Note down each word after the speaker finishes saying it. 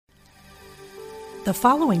The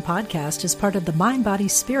following podcast is part of the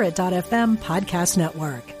MindBodySpirit.fm podcast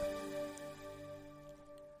network.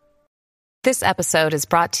 This episode is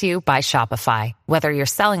brought to you by Shopify. Whether you're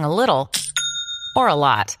selling a little or a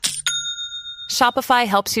lot, Shopify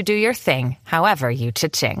helps you do your thing, however you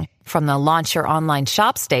cha-ching. From the launch your online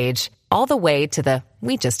shop stage, all the way to the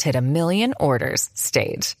we just hit 1 million orders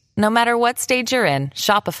stage. No matter what stage you're in,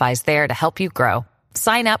 Shopify's there to help you grow.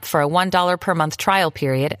 Sign up for a $1 per month trial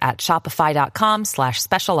period at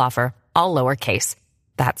shopify.com/special offer, all lowercase.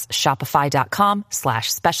 That's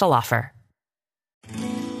shopify.com/special offer.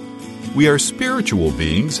 We are spiritual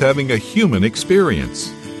beings having a human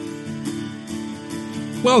experience.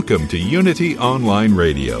 Welcome to Unity Online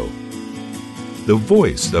Radio, the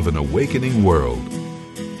voice of an awakening world.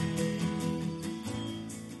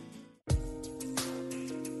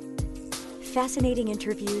 Fascinating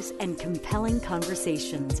interviews and compelling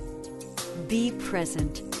conversations. Be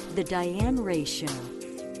present. The Diane Ray Show.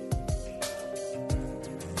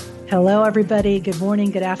 Hello, everybody. Good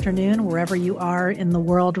morning, good afternoon, wherever you are in the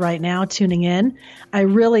world right now tuning in. I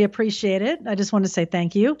really appreciate it. I just want to say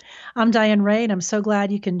thank you. I'm Diane Ray, and I'm so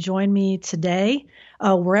glad you can join me today.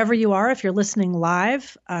 Wherever you are, if you're listening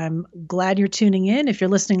live, I'm glad you're tuning in. If you're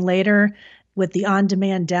listening later with the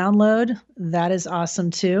on-demand download, that is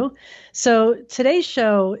awesome too. So today's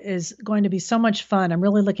show is going to be so much fun. I'm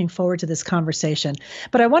really looking forward to this conversation.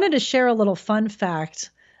 But I wanted to share a little fun fact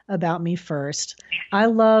about me first. I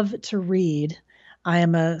love to read. I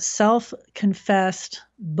am a self-confessed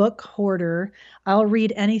book hoarder. I'll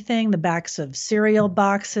read anything, the backs of cereal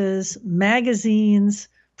boxes, magazines,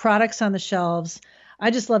 products on the shelves. I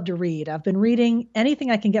just love to read. I've been reading anything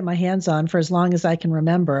I can get my hands on for as long as I can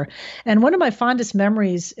remember. And one of my fondest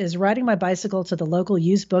memories is riding my bicycle to the local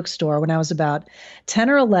used bookstore when I was about 10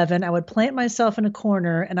 or 11. I would plant myself in a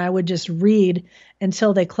corner and I would just read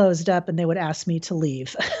until they closed up and they would ask me to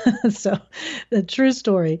leave. So the true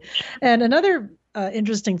story. And another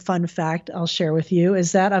interesting fun fact I'll share with you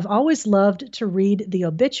is that I've always loved to read the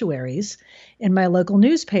obituaries in my local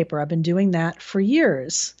newspaper. I've been doing that for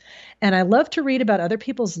years. And I love to read about other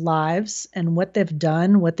people's lives and what they've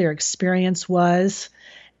done, what their experience was.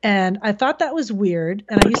 And I thought that was weird.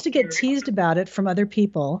 And I used to get teased about it from other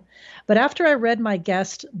people. But after I read my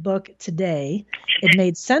guest book today, it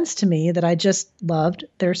made sense to me that I just loved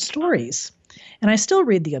their stories. And I still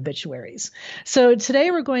read the obituaries. So today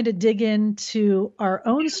we're going to dig into our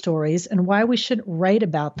own stories and why we should write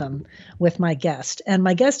about them with my guest. And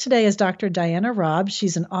my guest today is Dr. Diana Robb.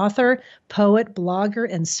 She's an author, poet,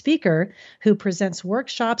 blogger, and speaker who presents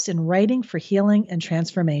workshops in writing for healing and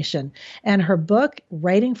transformation. And her book,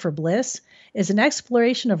 Writing for Bliss, is an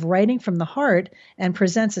exploration of writing from the heart and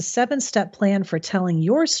presents a 7-step plan for telling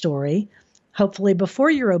your story, hopefully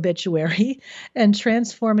before your obituary, and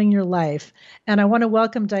transforming your life. And I want to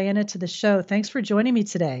welcome Diana to the show. Thanks for joining me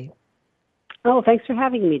today. Oh, thanks for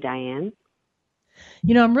having me, Diane.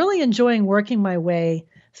 You know, I'm really enjoying working my way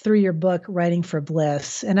through your book, Writing for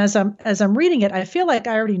Bliss. And as I'm reading it, I feel like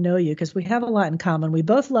I already know you because we have a lot in common. We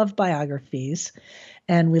both love biographies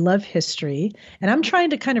and we love history. And I'm trying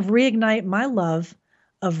to kind of reignite my love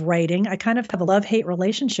of writing. I kind of have a love-hate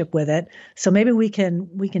relationship with it. So maybe we can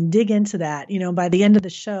dig into that. You know, by the end of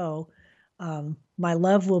the show, my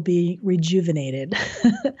love will be rejuvenated.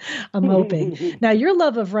 I'm hoping. Now, your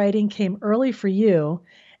love of writing came early for you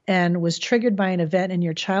and was triggered by an event in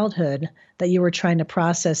your childhood that you were trying to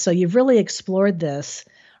process. So you've really explored this,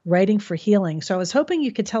 writing for healing. So I was hoping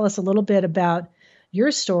you could tell us a little bit about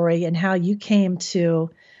your story and how you came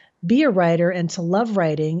to be a writer and to love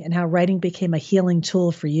writing and how writing became a healing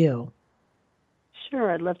tool for you.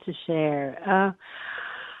 Sure, I'd love to share.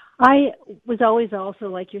 I was always also,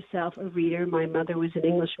 like yourself, a reader. My mother was an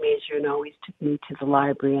English major and always took me to the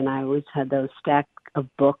library, and I always had those stack of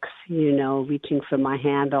books, you know, reaching from my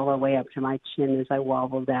hand all the way up to my chin as I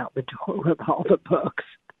wobbled out the door with all the books.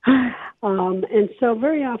 And so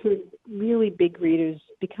very often really big readers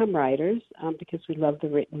become writers because we love the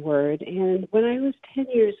written word. And when I was 10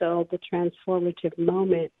 years old, the transformative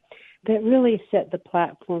moment that really set the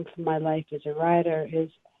platform for my life as a writer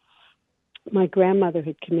is my grandmother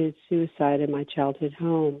had committed suicide in my childhood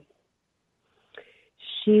home.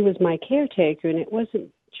 She was my caretaker, and it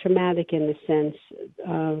wasn't traumatic in the sense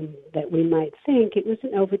that we might think. It was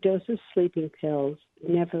an overdose of sleeping pills.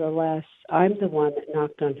 Nevertheless, I'm the one that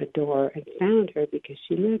knocked on her door and found her because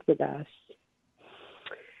she lived with us.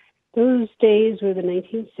 Those days were the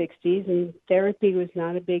 1960s, and therapy was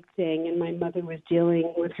not a big thing, and my mother was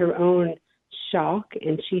dealing with her own shock,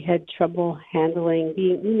 and she had trouble handling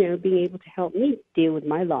being able to help me deal with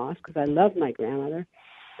my loss because I loved my grandmother.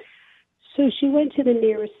 So she went to the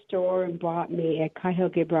nearest store and bought me a Cahill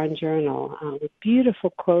Gibran journal with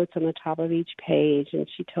beautiful quotes on the top of each page. And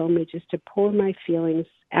she told me just to pour my feelings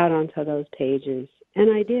out onto those pages.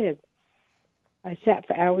 And I did. I sat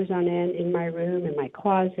for hours on end in my room, in my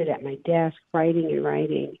closet, at my desk, writing and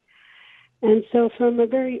writing. And so from a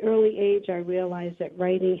very early age, I realized that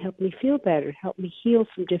writing helped me feel better, helped me heal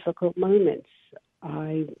from difficult moments.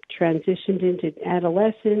 I transitioned into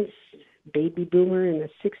adolescence, baby boomer in the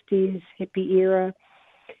 60s, hippie era,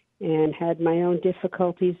 and had my own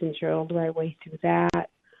difficulties and journaled my way through that.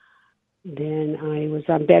 Then I was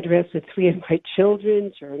on bed rest with 3 of my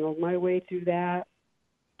children, journaled my way through that.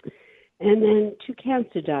 And then 2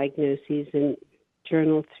 cancer diagnoses and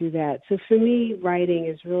journaled through that. So for me, writing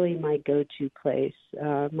is really my go-to place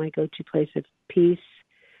of peace,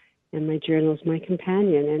 and my journal is my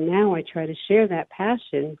companion. And now I try to share that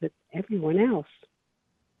passion with everyone else.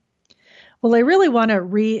 Well, I really want to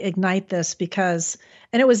reignite this because,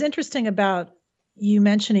 and it was interesting about you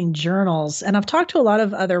mentioning journals, and I've talked to a lot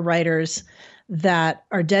of other writers that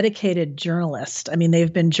are dedicated journalists. I mean,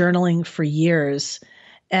 they've been journaling for years,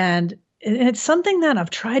 and it's something that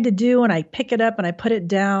I've tried to do, and I pick it up and I put it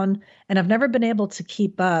down, and I've never been able to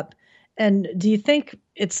keep up. And do you think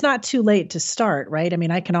it's not too late to start, right? I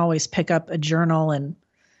mean, I can always pick up a journal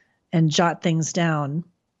and jot things down,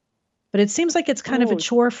 but it seems like it's kind of a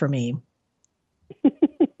chore for me.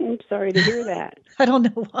 I'm sorry to hear that. I don't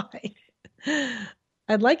know why.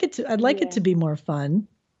 I'd like it to be more fun.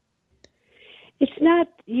 It's not,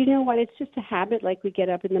 you know what, it's just a habit. Like we get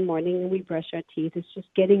up in the morning and we brush our teeth. It's just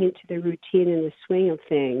getting into the routine and the swing of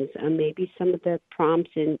things. Maybe some of the prompts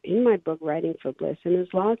in my book, Writing for Bliss, and there's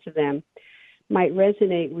lots of them, might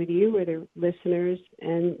resonate with you or the listeners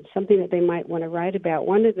and something that they might want to write about.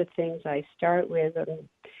 One of the things I start with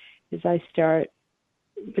is I start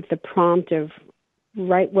with the prompt of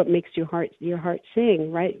write what makes your heart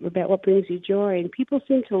sing, write about what brings you joy. And people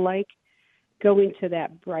seem to like going to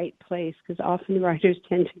that bright place because often writers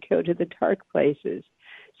tend to go to the dark places.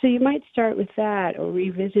 So you might start with that, or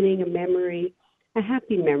revisiting a memory, a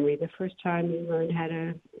happy memory, the first time you learned how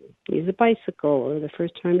to use a bicycle, or the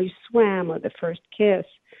first time you swam, or the first kiss.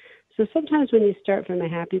 So sometimes when you start from a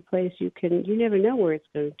happy place, you never know where it's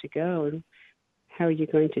going to go and how you're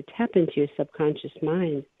going to tap into your subconscious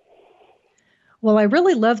mind. Well, I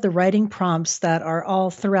really love the writing prompts that are all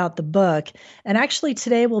throughout the book. And actually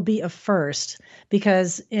today will be a first,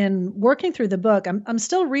 because in working through the book, I'm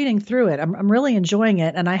still reading through it. I'm really enjoying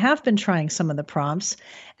it. And I have been trying some of the prompts.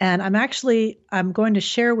 And I'm going to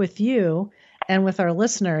share with you and with our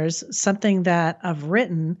listeners something that I've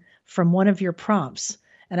written from one of your prompts.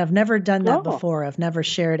 And I've never done that before. I've never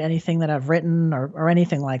shared anything that I've written or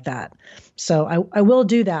anything like that. So I will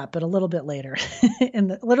do that, but a little bit later,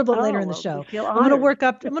 later in the show. I'm going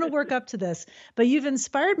to work up to this. But you've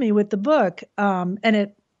inspired me with the book,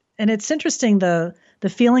 and it's interesting the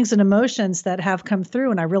feelings and emotions that have come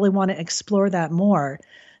through, and I really want to explore that more.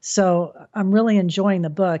 So I'm really enjoying the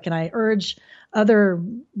book, and I urge other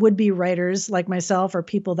would-be writers like myself, or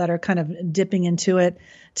people that are kind of dipping into it,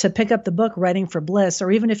 to pick up the book Writing for Bliss. Or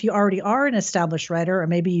even if you already are an established writer, or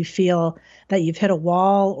maybe you feel that you've hit a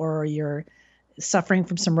wall or you're suffering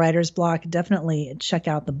from some writer's block, definitely check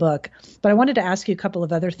out the book. But I wanted to ask you a couple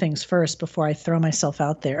of other things first before I throw myself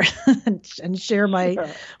out there and share my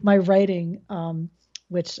writing,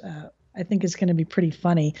 which I think is going to be pretty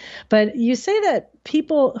funny. But you say that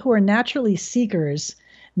people who are naturally seekers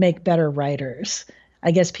make better writers.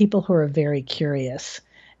 I guess people who are very curious.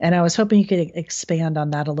 And I was hoping you could expand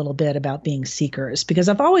on that a little bit about being seekers, because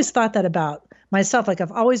I've always thought that about myself. Like,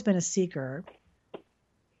 I've always been a seeker.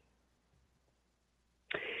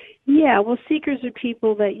 Yeah, well, seekers are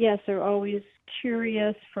people that, yes, they're always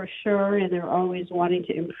curious for sure, and they're always wanting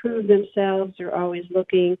to improve themselves. They're always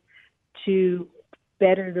looking to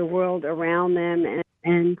better the world around them.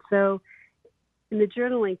 And so in the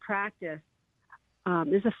journaling practice,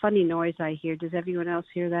 there's a funny noise I hear. Does everyone else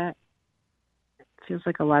hear that? It feels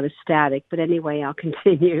like a lot of static, but anyway, I'll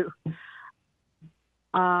continue.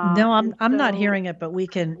 No, I'm not hearing it, but we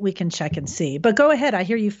can check and see. But go ahead. I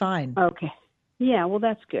hear you fine. Okay. Yeah, well,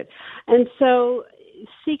 that's good. And so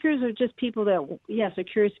seekers are just people that, yes, are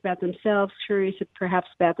curious about themselves, curious perhaps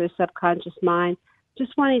about their subconscious mind,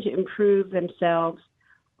 just wanting to improve themselves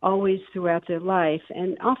always throughout their life.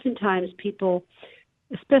 And oftentimes people,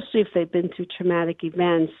 especially if they've been through traumatic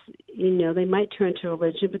events, they might turn to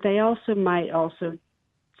religion, but they might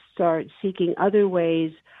start seeking other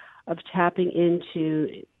ways of tapping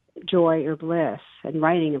into joy or bliss. And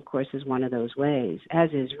writing, of course, is one of those ways, as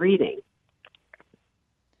is reading.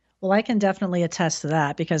 Well, I can definitely attest to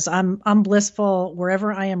that, because I'm blissful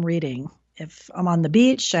wherever I am reading. if I'm on the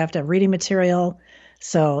beach, I have to have reading material.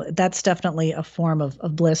 So that's definitely a form of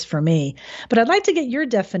bliss for me. But I'd like to get your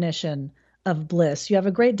definition of bliss. You have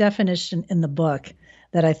a great definition in the book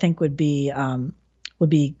that I think would be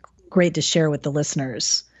great to share with the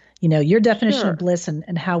listeners. Your definition Sure. of bliss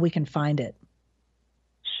and how we can find it.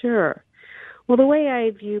 Sure. Well, the way I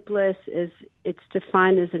view bliss is it's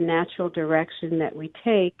defined as a natural direction that we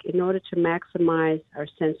take in order to maximize our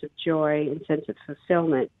sense of joy and sense of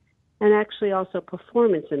fulfillment, and actually also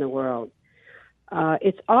performance in the world.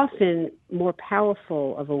 It's often more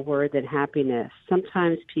powerful of a word than happiness.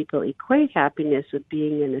 Sometimes people equate happiness with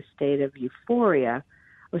being in a state of euphoria.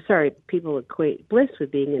 People equate bliss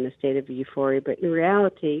with being in a state of euphoria, but in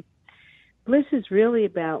reality, bliss is really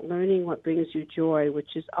about learning what brings you joy,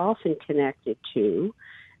 which is often connected to,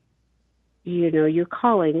 your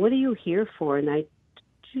calling. What are you here for? And I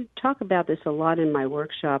talk about this a lot in my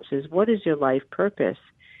workshops, is what is your life purpose?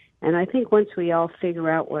 And I think once we all figure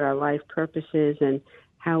out what our life purpose is and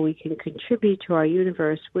how we can contribute to our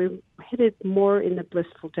universe, we're headed more in the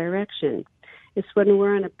blissful direction. It's when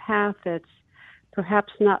we're on a path that's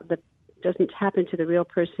perhaps doesn't tap into the real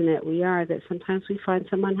person that we are, that sometimes we find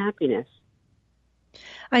some unhappiness.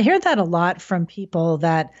 I hear that a lot from people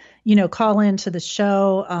that, call into the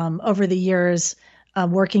show over the years,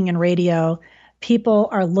 working in radio. People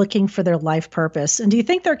are looking for their life purpose. And do you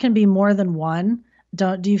think there can be more than one?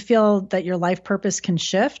 Do you feel that your life purpose can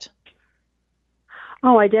shift?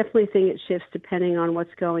 Oh, I definitely think it shifts depending on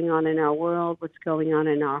what's going on in our world, what's going on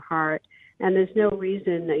in our heart. And there's no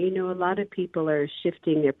reason that, a lot of people are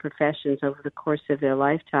shifting their professions over the course of their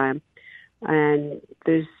lifetime. And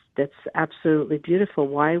that's absolutely beautiful.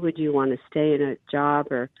 Why would you want to stay in a job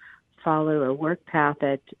or follow a work path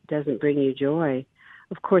that doesn't bring you joy?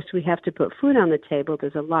 Of course, we have to put food on the table.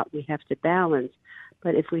 There's a lot we have to balance.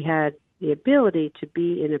 But if we had the ability to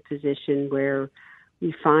be in a position where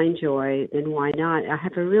we find joy, then why not? I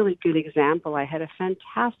have a really good example. I had a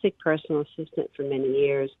fantastic personal assistant for many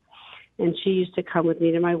years, and she used to come with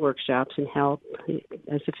me to my workshops and help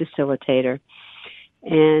as a facilitator.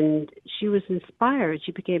 And she was inspired.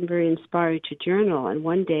 She became very inspired to journal. And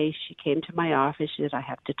one day she came to my office. She said, "I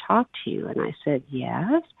have to talk to you." And I said,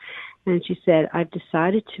 "Yes." And she said, "I've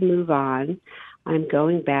decided to move on. I'm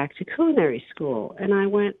going back to culinary school." And I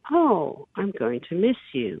went, "Oh, I'm going to miss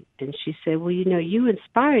you." And she said, "Well, you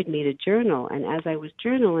inspired me to journal. And as I was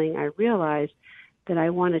journaling, I realized that I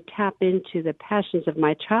want to tap into the passions of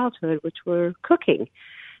my childhood, which were cooking.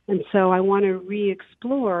 And so I want to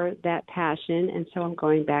re-explore that passion, and so I'm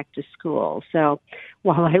going back to school." So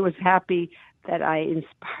while I was happy that I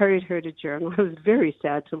inspired her to journal, I was very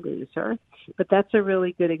sad to lose her. But that's a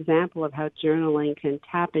really good example of how journaling can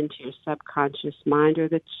tap into your subconscious mind or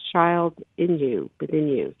the child within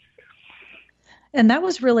you. And that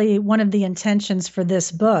was really one of the intentions for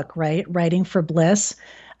this book, right? Writing for Bliss.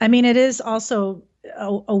 I mean, it is also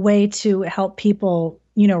a way to help people,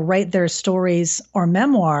 write their stories or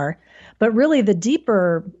memoir, but really the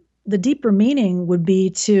deeper meaning would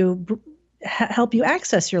be to help you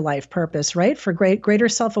access your life purpose, right? For greater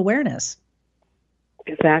self-awareness.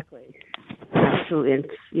 Exactly. Absolutely.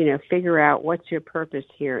 And, figure out what's your purpose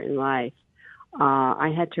here in life.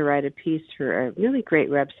 I had to write a piece for a really great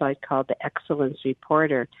website called The Excellence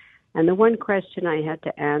Reporter. And the one question I had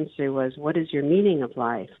to answer was, what is your meaning of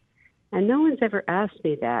life? And no one's ever asked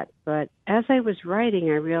me that. But as I was writing,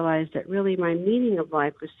 I realized that really my meaning of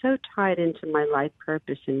life was so tied into my life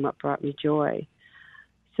purpose and what brought me joy.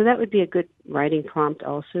 So that would be a good writing prompt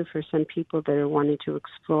also for some people that are wanting to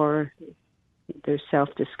explore their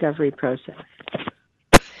self-discovery process.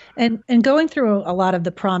 And going through a lot of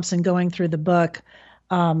the prompts and going through the book,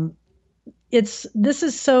 it's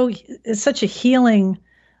such a healing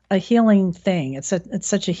thing. It's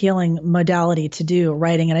such a healing modality to do,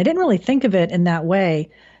 writing. And I didn't really think of it in that way,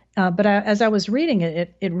 but as I was reading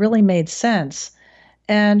it, it really made sense.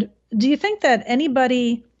 And do you think that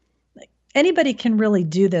anybody can really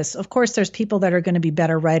do this? Of course, there's people that are going to be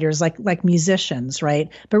better writers, like musicians, right?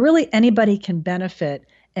 But really anybody can benefit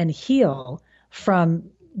and heal from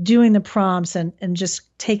doing the prompts and just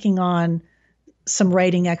taking on some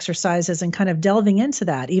writing exercises and kind of delving into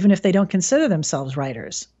that, even if they don't consider themselves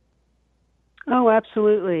writers. Oh,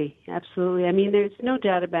 absolutely. Absolutely. I mean, there's no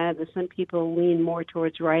doubt about it that some people lean more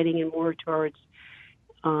towards writing and more towards,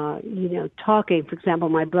 talking. For example,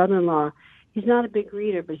 my brother-in-law, he's not a big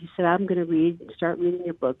reader, but he said, "I'm going to start reading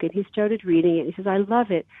your book." And he started reading it. He says, "I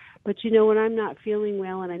love it. But, when I'm not feeling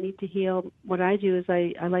well and I need to heal, what I do is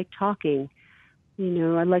I like talking.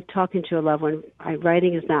 I like talking to a loved one.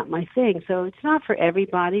 Writing is not my thing." So it's not for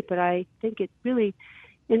everybody, but I think it really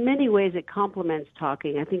in many ways it complements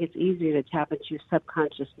talking. I think it's easier to tap into your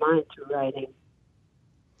subconscious mind through writing.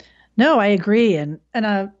 No, I agree. And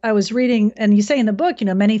I was reading, and you say in the book,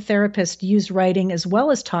 many therapists use writing as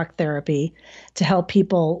well as talk therapy to help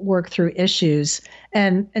people work through issues.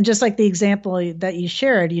 And just like the example that you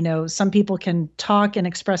shared, some people can talk and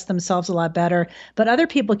express themselves a lot better, but other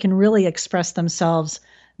people can really express themselves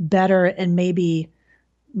better and maybe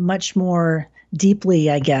much more deeply,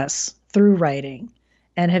 I guess, through writing.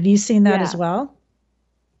 And have you seen that as well?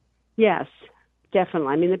 Yes,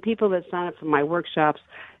 definitely. I mean, the people that sign up for my workshops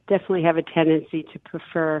definitely have a tendency to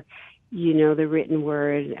prefer, the written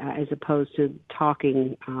word as opposed to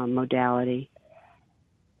talking modality.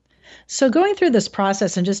 So going through this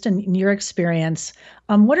process and just in your experience,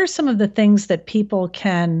 what are some of the things that people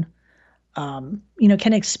can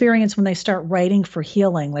experience when they start writing for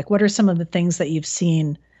healing? Like, what are some of the things that you've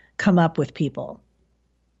seen come up with people?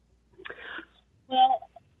 Well,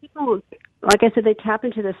 people, like I said, they tap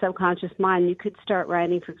into the subconscious mind. You could start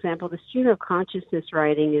writing, for example, the stream of consciousness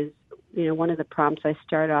writing is, one of the prompts I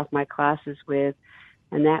start off my classes with,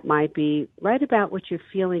 and that might be write about what you're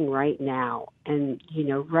feeling right now, and,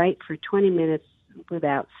 write for 20 minutes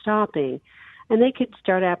without stopping. And they could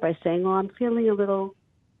start out by saying, well, I'm feeling a little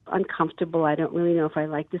uncomfortable. I don't really know if I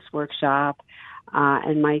like this workshop,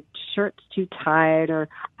 and my shirt's too tight, or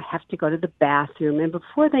I have to go to the bathroom. And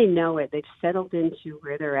before they know it, they've settled into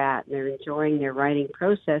where they're at, and they're enjoying their writing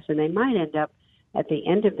process, and they might end up at the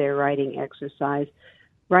end of their writing exercise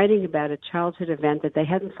writing about a childhood event that they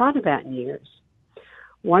hadn't thought about in years.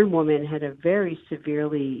 One woman had a very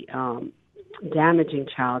severely damaging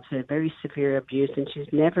childhood, very severe abuse, and she's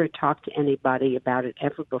never talked to anybody about it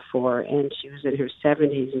ever before. And she was in her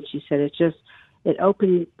 70s, and she said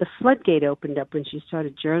the floodgate opened up when she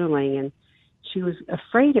started journaling, and she was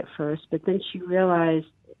afraid at first, but then she realized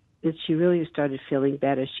that she really started feeling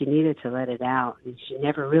better. She needed to let it out, and she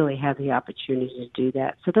never really had the opportunity to do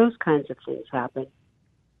that. So those kinds of things happen.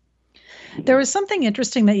 There was something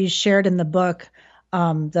interesting that you shared in the book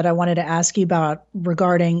that I wanted to ask you about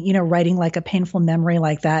regarding, writing like a painful memory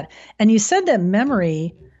like that. And you said that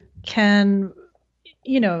memory can,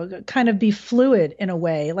 kind of be fluid in a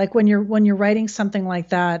way. Like when you're writing something like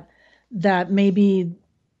that maybe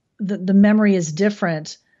the memory is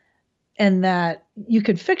different and that you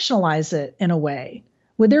could fictionalize it in a way.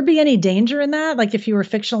 Would there be any danger in that? Like if you were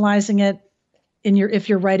fictionalizing it if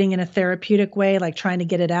you're writing in a therapeutic way, like trying to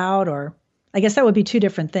get it out, or I guess that would be two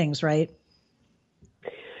different things, right?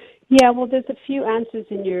 Yeah, well, there's a few answers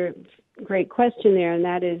in your great question there, and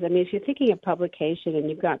that is, if you're thinking of publication and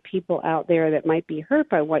you've got people out there that might be hurt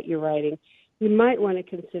by what you're writing, you might want to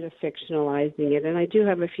consider fictionalizing it, and I do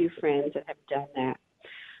have a few friends that have done that.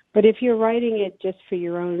 But if you're writing it just for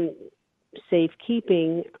your own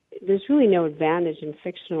safekeeping, there's really no advantage in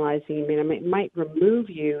fictionalizing. It might remove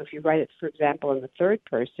you if you write it, for example, in the third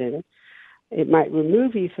person. It might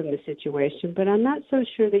remove you from the situation, but I'm not so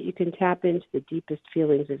sure that you can tap into the deepest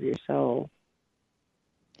feelings of your soul.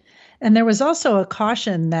 And there was also a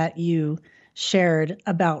caution that you shared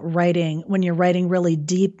about writing when you're writing really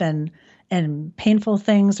deep and painful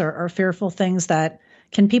things or fearful things, that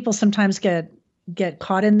can people sometimes get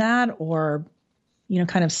caught in that, or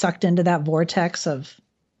kind of sucked into that vortex of,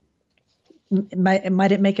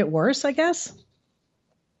 might it make it worse, I guess?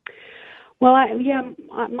 Well,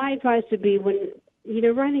 my advice would be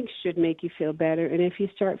writing should make you feel better. And if you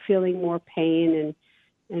start feeling more pain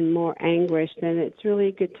and more anguish, then it's really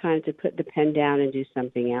a good time to put the pen down and do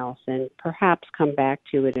something else and perhaps come back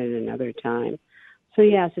to it at another time. So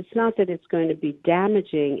yes, it's not that it's going to be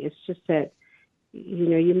damaging. It's just that,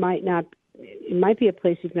 it might be a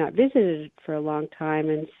place you've not visited for a long time.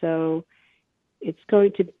 And so it's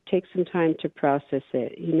going to take some time to process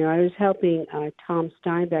it. I was helping Tom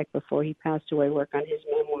Steinbeck before he passed away work on his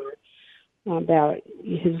memoir about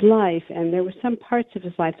his life, and there were some parts of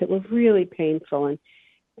his life that were really painful.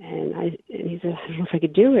 And he said, I don't know if I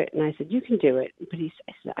could do it. And I said, you can do it. But he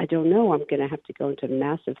said, I don't know. I'm going to have to go into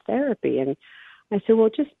massive therapy. And I said, well,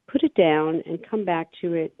 just put it down and come back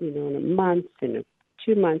to it, in a month, in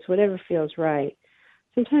 2 months, whatever feels right.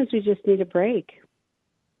 Sometimes we just need a break.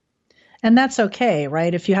 And that's okay,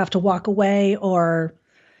 right? If you have to walk away or,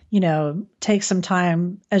 take some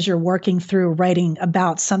time as you're working through writing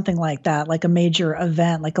about something like that, like a major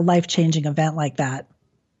event, like a life-changing event like that.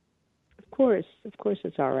 Of course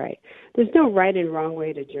it's all right. There's no right and wrong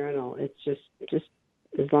way to journal. It's just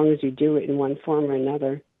as long as you do it in one form or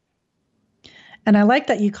another. And I like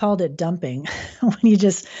that you called it dumping when you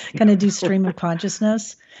just kind of do stream of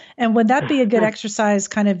consciousness. And would that be a good exercise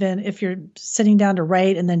kind of if you're sitting down to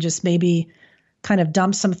write and then just maybe kind of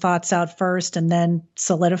dump some thoughts out first and then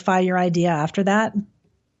solidify your idea after that?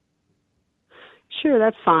 Sure,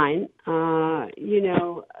 that's fine.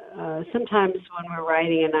 Sometimes when we're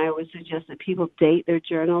writing, and I would suggest that people date their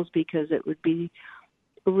journals because it would be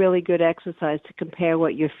a really good exercise to compare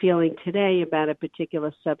what you're feeling today about a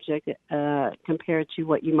particular subject compared to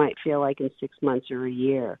what you might feel like in 6 months or a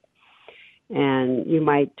year. And you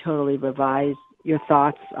might totally revise your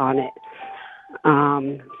thoughts on it.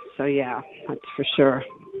 So, yeah, that's for sure.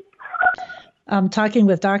 I'm talking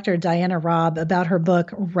with Dr. Diana Robb about her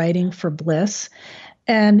book, Writing for Bliss.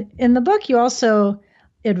 And in the book, you also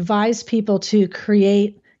advise people to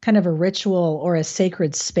create kind of a ritual or a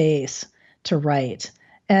sacred space to write.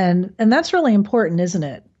 And that's really important, isn't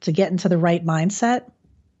it? To get into the right mindset.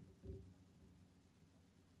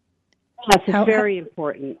 Yes, it's very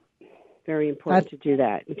important. Very important to do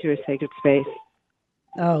that, into a sacred space.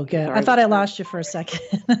 Oh, good. I thought I lost you for a second.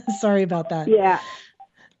 Sorry about that. Yeah.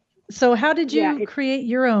 So how did you create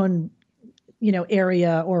your own,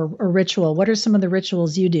 area or ritual? What are some of the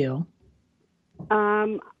rituals you do?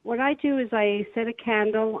 What I do is I set a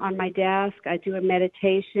candle on my desk. I do a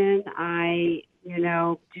meditation. I,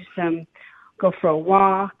 go for a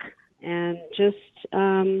walk and just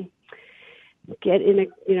get in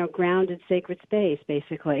a, grounded, sacred space,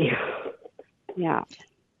 basically. Yeah.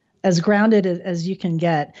 As grounded as you can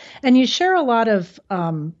get. And you share a lot of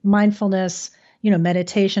mindfulness,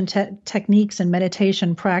 meditation techniques and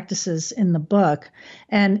meditation practices in the book.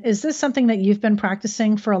 And is this something that you've been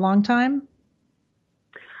practicing for a long time?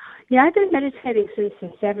 Yeah, I've been meditating since the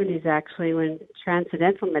 70s, actually, when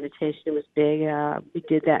transcendental meditation was big. We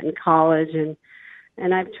did that in college, and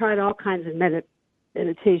I've tried all kinds of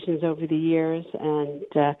meditations over the years, and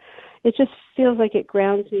it just feels like it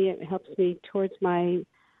grounds me. It helps me towards my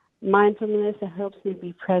mindfulness. It helps me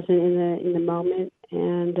be present in the moment,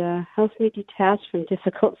 and helps me detach from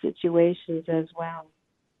difficult situations as well.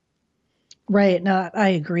 Right. No, I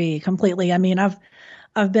agree completely. I mean,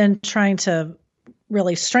 I've been trying to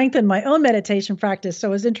really strengthen my own meditation practice, so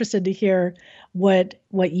I was interested to hear what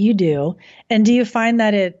you do. And do you find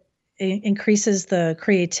that it increases the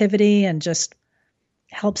creativity and just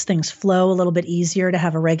helps things flow a little bit easier to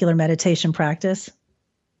have a regular meditation practice?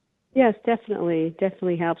 Yes, definitely.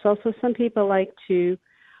 Definitely helps. Also, some people like to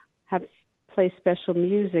play special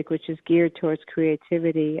music, which is geared towards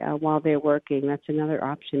creativity while they're working. That's another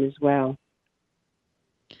option as well.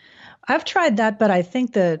 I've tried that, but I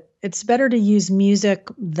think that it's better to use music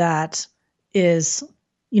that is,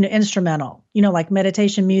 instrumental, like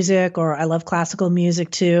meditation music, or I love classical music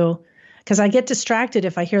too, because I get distracted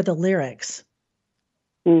if I hear the lyrics.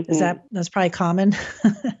 Mm-hmm. That's probably common?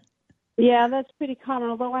 Yeah, that's pretty common.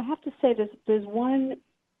 Although I have to say there's one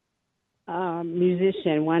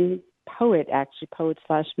musician, one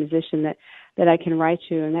poet/musician that I can write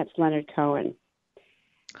to, and that's Leonard Cohen.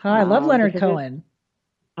 Oh, I love Leonard Cohen.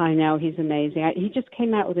 I know, he's amazing. He just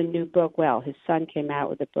came out with a new book. Well, his son came out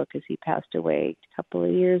with a book as he passed away a couple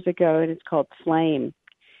of years ago, and it's called Flame.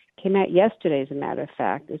 Came out yesterday, as a matter of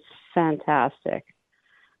fact. It's fantastic.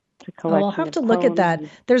 I'll have to look at that.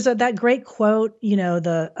 There's that great quote,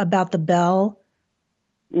 about the bell,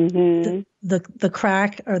 mm-hmm. the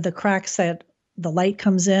crack or the cracks that the light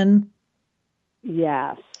comes in.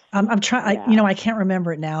 Yes. I'm trying. Yeah. I can't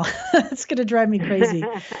remember it now. It's going to drive me crazy.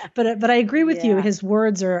 But I agree with you. His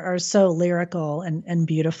words are so lyrical and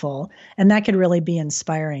beautiful, and that could really be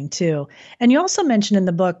inspiring too. And you also mentioned in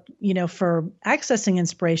the book, for accessing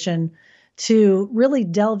inspiration, to really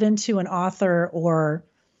delve into an author or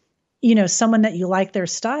someone that you like their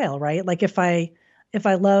style, right? Like if I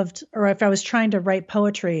loved, or if I was trying to write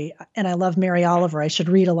poetry and I love Mary Oliver, I should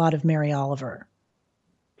read a lot of Mary Oliver.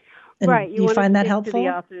 And right. You find that helpful?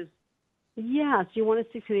 Yes. You want to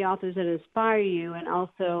stick to the authors that inspire you, and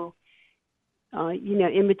also,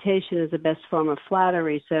 imitation is the best form of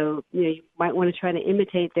flattery. So, you might want to try to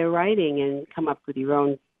imitate their writing and come up with your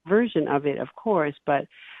own version of it, of course, but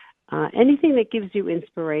anything that gives you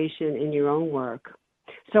inspiration in your own work.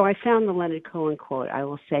 So I found the Leonard Cohen quote. I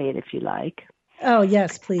will say it if you like. Oh,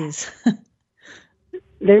 yes, please.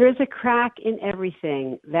 There is a crack in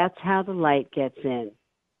everything. That's how the light gets in.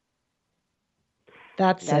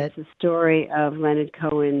 That's the story of Leonard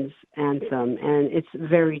Cohen's anthem, and it's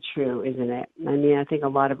very true, isn't it? I mean, I think a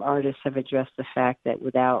lot of artists have addressed the fact that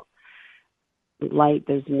without light,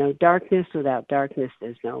 there's no darkness. Without darkness,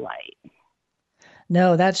 there's no light.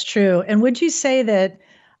 No, that's true. And would you say that,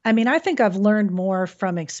 I think I've learned more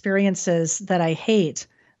from experiences that I hate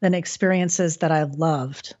than experiences that I've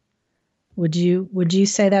loved. Would you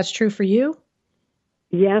say that's true for you?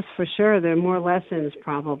 Yes, for sure. There are more lessons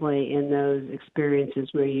probably in those experiences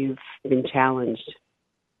where you've been challenged.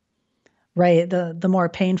 Right. The more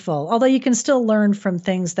painful, although you can still learn from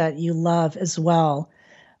things that you love as well.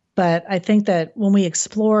 But I think that when we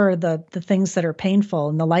explore the things that are painful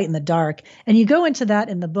and the light and the dark, and you go into that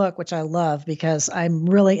in the book, which I love because I'm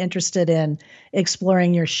really interested in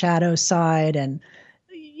exploring your shadow side and,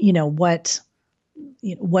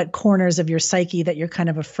 what corners of your psyche that you're kind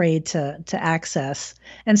of afraid to access.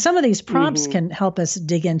 And some of these prompts can help us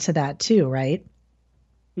dig into that too, right?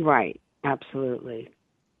 Right. Absolutely.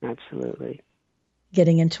 Absolutely.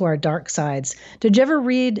 Getting into our dark sides. Did you ever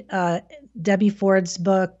read Debbie Ford's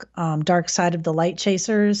book, Dark Side of the Light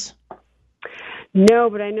Chasers? No,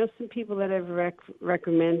 but I know some people that have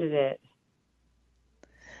recommended it.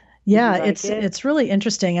 Yeah, it's really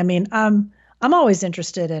interesting. I mean, I'm always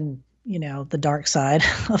interested in, the dark side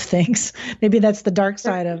of things. Maybe that's the dark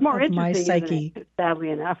side of my psyche. Sadly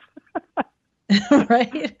enough.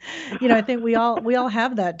 Right. I think we all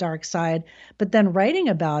have that dark side, but then writing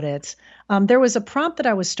about it, there was a prompt that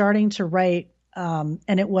I was starting to write, and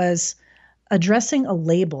it was addressing a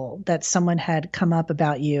label that someone had come up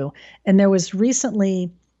about you. And there was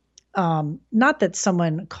recently, not that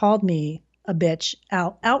someone called me a bitch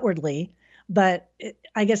outwardly, but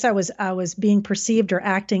I guess I was being perceived or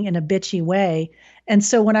acting in a bitchy way. And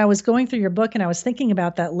so when I was going through your book and I was thinking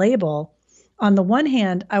about that label, on the one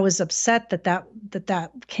hand, I was upset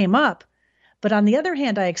that came up, but on the other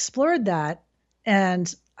hand, I explored that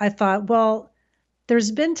and I thought, well,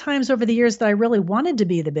 there's been times over the years that I really wanted to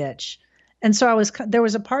be the bitch. And so there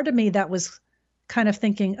was a part of me that was kind of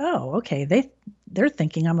thinking, oh, okay, they're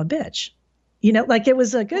thinking I'm a bitch, like it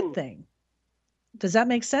was a good thing. Does that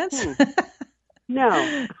make sense?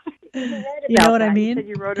 No. You know what I mean? You said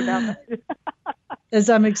you wrote about that. As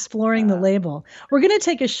I'm exploring the label. We're going to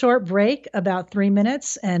take a short break, about 3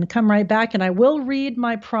 minutes, and come right back. And I will read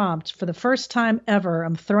my prompt for the first time ever.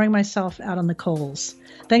 I'm throwing myself out on the coals.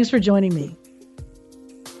 Thanks for joining me.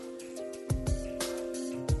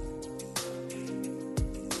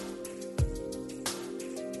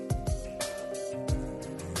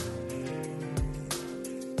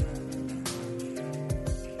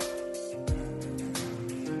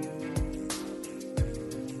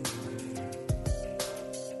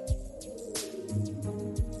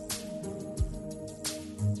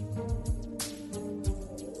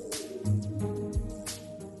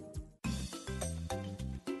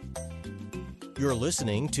 You're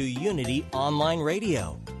listening to Unity Online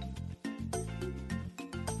Radio,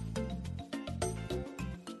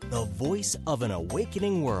 the voice of an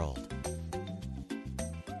awakening world.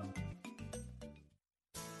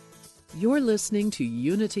 You're listening to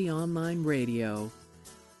Unity Online Radio.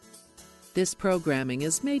 This programming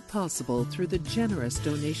is made possible through the generous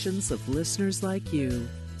donations of listeners like you.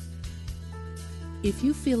 If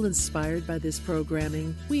you feel inspired by this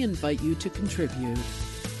programming, we invite you to contribute.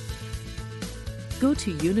 Go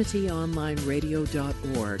to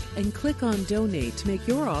unityonlineradio.org and click on Donate to make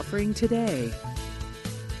your offering today.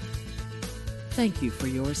 Thank you for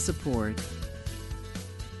your support.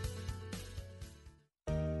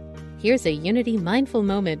 Here's a Unity Mindful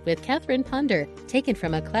Moment with Catherine Ponder, taken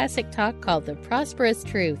from a classic talk called The Prosperous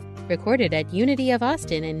Truth, recorded at Unity of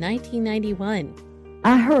Austin in 1991.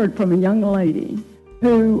 I heard from a young lady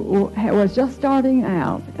who was just starting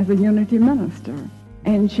out as a Unity minister,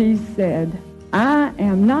 and she said, I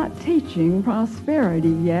am not teaching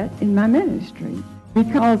prosperity yet in my ministry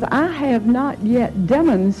because I have not yet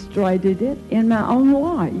demonstrated it in my own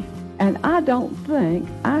life, and I don't think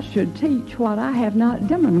I should teach what I have not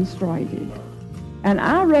demonstrated. And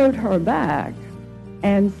I wrote her back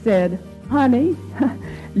and said, honey,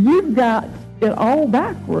 you've got it all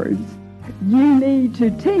backwards. You need to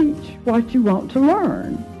teach what you want to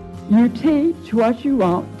learn. You teach what you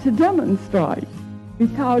want to demonstrate,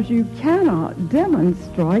 because you cannot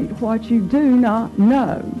demonstrate what you do not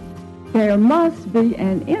know. There must be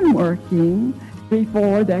an inworking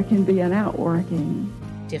before there can be an outworking.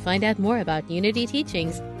 To find out more about Unity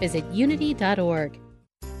teachings, visit unity.org.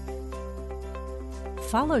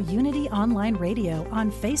 Follow Unity Online Radio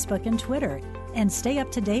on Facebook and Twitter, and stay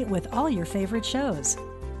up to date with all your favorite shows.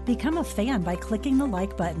 Become a fan by clicking the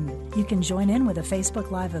like button. You can join in with a Facebook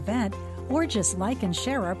Live event, or just like and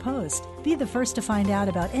share our post. Be the first to find out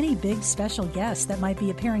about any big special guests that might be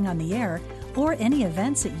appearing on the air, or any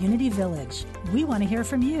events at Unity Village. We want to hear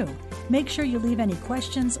from you. Make sure you leave any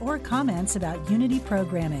questions or comments about Unity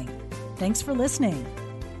programming. Thanks for listening.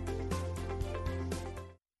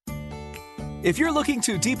 If you're looking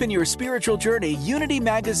to deepen your spiritual journey, Unity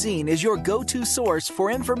Magazine is your go-to source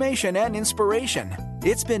for information and inspiration.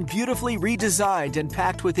 It's been beautifully redesigned and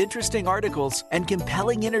packed with interesting articles and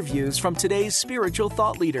compelling interviews from today's spiritual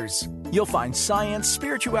thought leaders. You'll find science,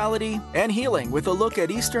 spirituality, and healing with a look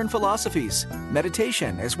at Eastern philosophies,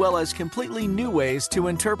 meditation, as well as completely new ways to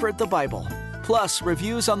interpret the Bible. Plus,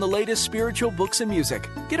 reviews on the latest spiritual books and music.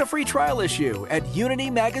 Get a free trial issue at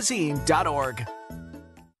unitymagazine.org.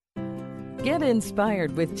 Get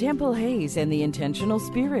inspired with Temple Hayes and the Intentional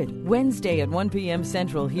Spirit, Wednesday at 1 p.m.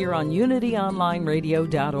 Central here on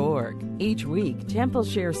UnityOnlineRadio.org. Each week, Temple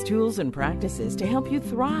shares tools and practices to help you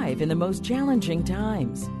thrive in the most challenging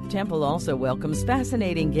times. Temple also welcomes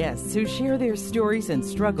fascinating guests who share their stories and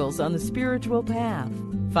struggles on the spiritual path.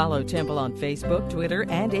 Follow Temple on Facebook, Twitter,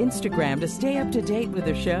 and Instagram to stay up to date with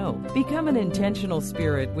the show. Become an Intentional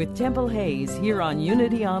Spirit with Temple Hayes here on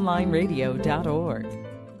UnityOnlineRadio.org.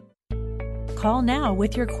 Call now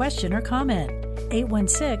with your question or comment.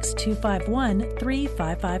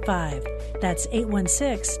 816-251-3555. That's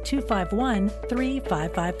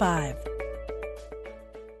 816-251-3555.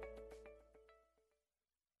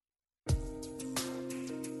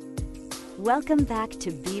 Welcome back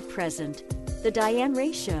to Be Present, the Diane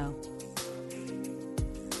Ray Show.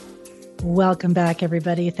 Welcome back,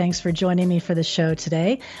 everybody. Thanks for joining me for the show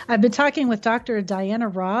today. I've been talking with Dr. Diana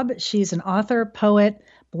Robb. She's an author, poet,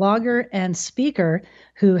 blogger, and speaker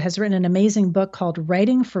who has written an amazing book called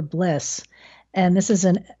Writing for Bliss. And this is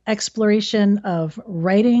an exploration of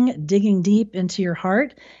writing, digging deep into your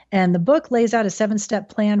heart. And the book lays out a 7-step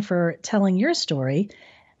plan for telling your story,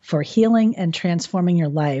 for healing and transforming your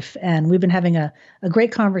life. And we've been having a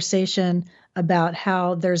great conversation about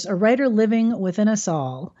how there's a writer living within us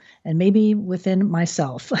all, and maybe within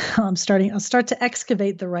myself. I'll start to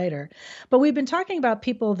excavate the writer. But we've been talking about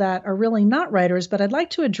people that are really not writers, but I'd like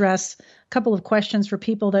to address a couple of questions for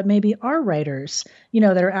people that maybe are writers,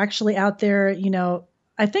 that are actually out there.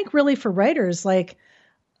 I think really for writers, like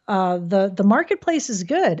the marketplace is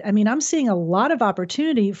good. I mean, I'm seeing a lot of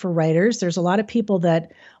opportunity for writers. There's a lot of people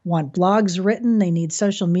that want blogs written. They need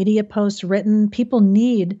social media posts written. People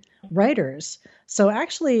need writers. So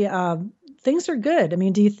actually, things are good. I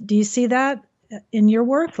mean, do you see that in your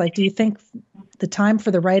work? Like, do you think the time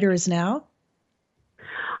for the writer is now?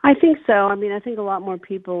 I think so. I mean, I think a lot more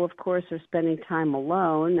people, of course, are spending time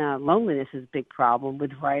alone. Loneliness is a big problem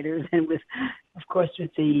with writers, and with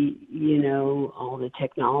the, all the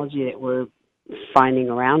technology that we're finding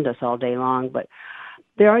around us all day long. But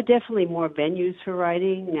there are definitely more venues for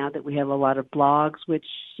writing now that we have a lot of blogs, which,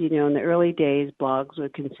 in the early days, blogs were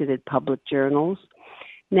considered public journals.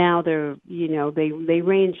 Now they're, they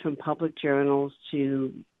range from public journals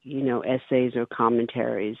to, essays or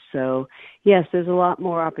commentaries. So, yes, there's a lot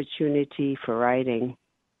more opportunity for writing.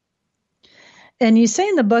 And you say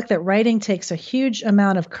in the book that writing takes a huge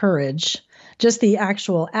amount of courage, just the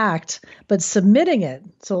actual act, but submitting it.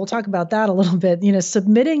 So we'll talk about that a little bit.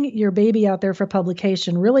 Submitting your baby out there for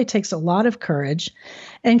publication really takes a lot of courage.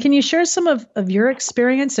 And can you share some of your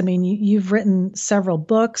experience? I mean, you've written several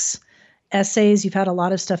books, essays, you've had a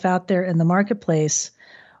lot of stuff out there in the marketplace.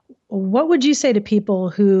 What would you say to people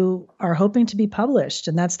who are hoping to be published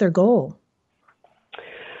and that's their goal?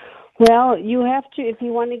 Well, you have to, if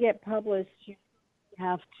you want to get published, you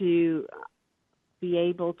have to be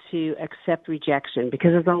able to accept rejection,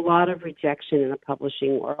 because there's a lot of rejection in the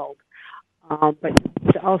publishing world. But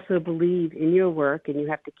to also believe in your work, and you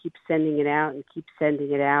have to keep sending it out and keep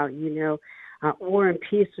sending it out. War and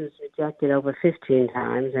Peace was rejected over 15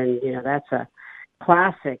 times, and, that's a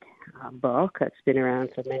classic book that's been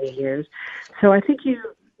around for many years. So I think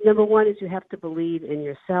number one is you have to believe in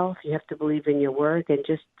yourself, you have to believe in your work, and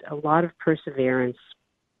just a lot of perseverance.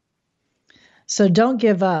 So don't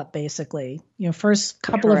give up, basically. First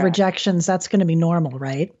couple Correct. Of rejections, that's going to be normal,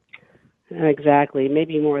 right? Exactly.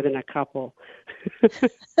 Maybe more than a couple.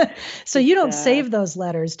 So you don't save those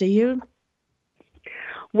letters, do you?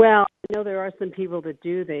 Well, I know there are some people that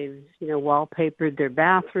do. They've, wallpapered their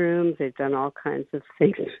bathrooms. They've done all kinds of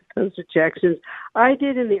things with those rejections. I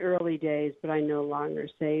did in the early days, but I no longer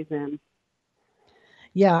save them.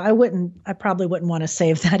 Yeah, I probably wouldn't want to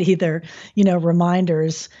save that either,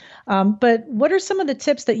 reminders. But what are some of the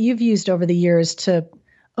tips that you've used over the years to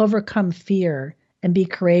overcome fear and be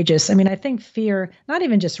courageous? I mean, I think fear, not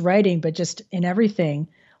even just writing, but just in everything,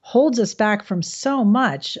 holds us back from so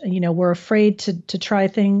much. We're afraid to try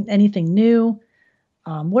anything new.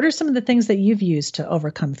 What are some of the things that you've used to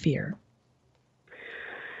overcome fear?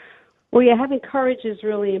 Well, yeah, having courage is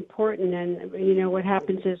really important. And, what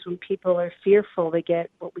happens is when people are fearful, they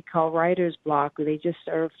get what we call writer's block, where they just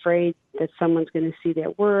are afraid that someone's going to see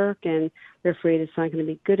their work and they're afraid it's not going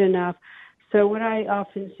to be good enough. So what I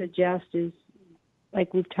often suggest is,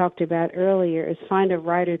 like we've talked about earlier, is find a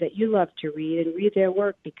writer that you love to read and read their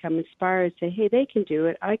work, become inspired, say, hey, they can do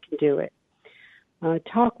it, I can do it.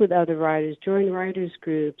 Talk with other writers, join writers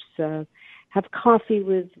groups, have coffee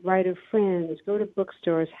with writer friends, go to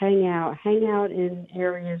bookstores, hang out in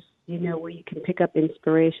areas, where you can pick up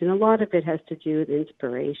inspiration. A lot of it has to do with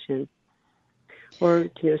inspiration. Or,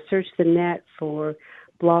 search the net for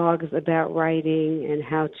blogs about writing and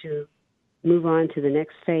how to move on to the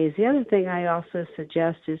next phase. The other thing I also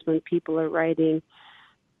suggest is when people are writing,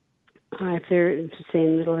 if they're, say,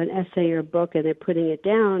 in the middle of an essay or a book and they're putting it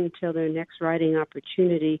down until their next writing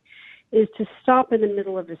opportunity, is to stop in the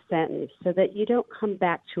middle of a sentence so that you don't come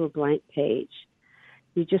back to a blank page.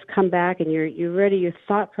 You just come back and you're ready, your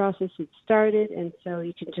thought process has started, and so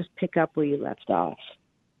you can just pick up where you left off.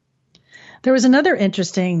 There was another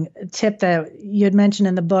interesting tip that you had mentioned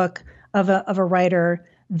in the book of a writer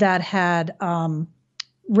that had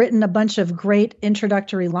written a bunch of great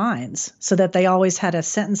introductory lines so that they always had a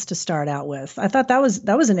sentence to start out with. I thought that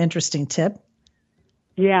was an interesting tip.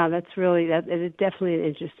 Yeah, that is definitely an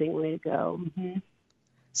interesting way to go. Mm-hmm.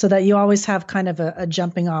 So that you always have kind of a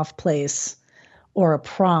jumping off place or a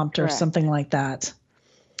prompt or something like that.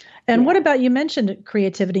 And what about, you mentioned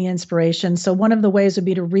creativity and inspiration. So one of the ways would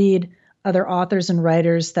be to read other authors and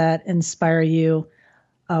writers that inspire you.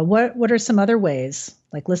 What are some other ways,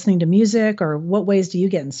 like listening to music, or what ways do you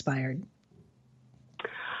get inspired?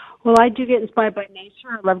 Well, I do get inspired by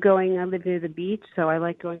nature. I live near the beach, so I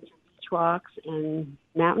like going to beach walks and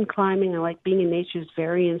mountain climbing. I like being in nature. Is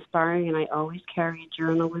very inspiring, and I always carry a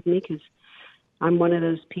journal with me because I'm one of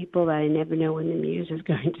those people that I never know when the muse is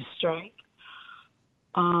going to strike.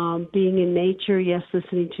 Being in nature, yes,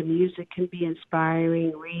 listening to music can be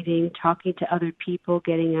inspiring, reading, talking to other people,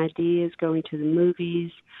 getting ideas, going to the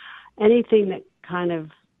movies, anything that kind of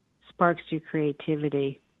sparks your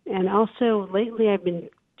creativity. And also, lately I've been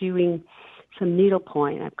doing some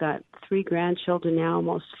needlepoint. I've got 3 grandchildren now,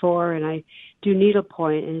 almost 4, and I do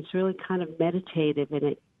needlepoint, and it's really kind of meditative, and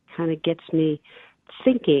it kind of gets me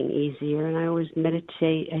thinking easier. And I always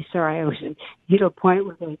needlepoint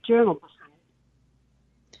with a journal beside.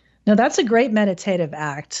 No, that's a great meditative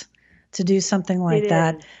act to do something like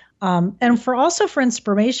that. And for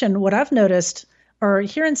inspiration, what I've noticed, or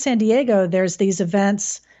here in San Diego, there's these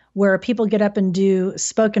events where people get up and do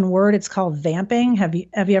spoken word. It's called vamping. Have you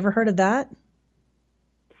ever heard of that?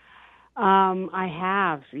 I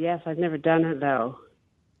have. Yes, I've never done it though.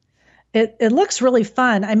 It looks really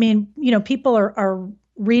fun. I mean, people are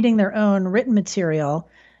reading their own written material,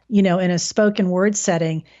 in a spoken word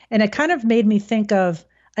setting. And it kind of made me think of,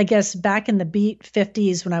 I guess, back in the beat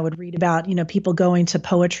 50s when I would read about, people going to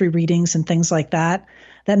poetry readings and things like that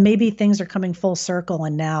maybe things are coming full circle.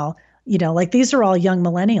 And now, like these are all young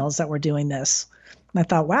millennials that were doing this. And I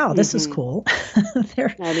thought, wow, this is cool.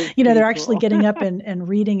 They're actually getting up and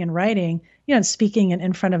reading and writing, and speaking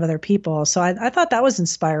in front of other people. So I thought that was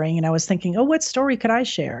inspiring. And I was thinking, oh, what story could I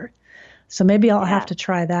share? So maybe I'll have to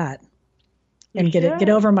try that and get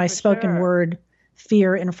over my spoken word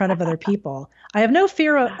fear in front of other people. I have no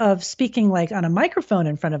fear of speaking like on a microphone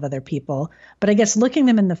in front of other people, but I guess looking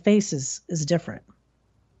them in the face is different.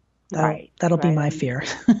 That'll be my fear.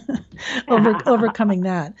 Overcoming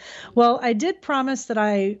that. Well, I did promise that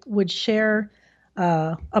I would share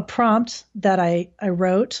a prompt that I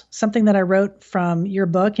wrote, something that I wrote from your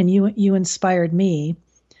book, and you inspired me.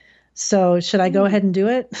 So should I go ahead and do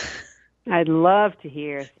it? I'd love to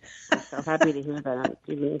hear. I'm so happy to hear that. I'm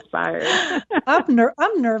feeling inspired.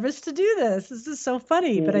 I'm nervous to do this. This is so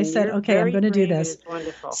funny. But I said, okay, I'm going to do this. It's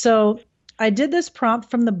wonderful. So I did this prompt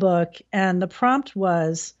from the book, and the prompt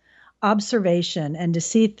was observation and to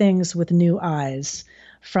see things with new eyes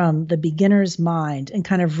from the beginner's mind and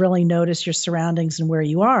kind of really notice your surroundings and where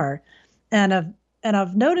you are. And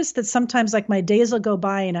I've noticed that sometimes, like, my days will go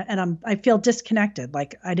by and I feel disconnected.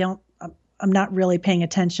 Like I'm not really paying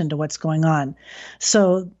attention to what's going on.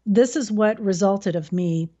 So this is what resulted of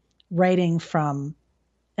me writing from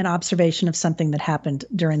an observation of something that happened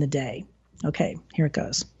during the day. Okay, here it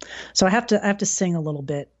goes. So I have to sing a little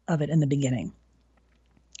bit of it in the beginning.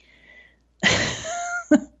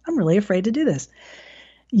 I'm really afraid to do this.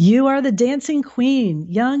 You are the dancing queen,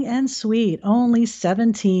 young and sweet, only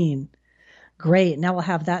 17. Great, now I'll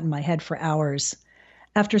have that in my head for hours.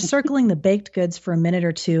 After circling the baked goods for a minute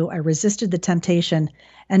or two, I resisted the temptation,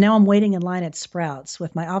 and now I'm waiting in line at Sprouts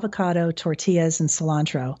with my avocado, tortillas, and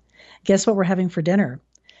cilantro. Guess what we're having for dinner?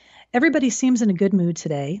 Everybody seems in a good mood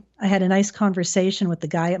today. I had a nice conversation with the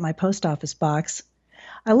guy at my post office box.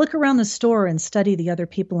 I look around the store and study the other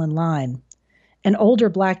people in line. An older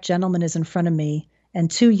black gentleman is in front of me, and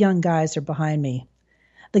 2 young guys are behind me.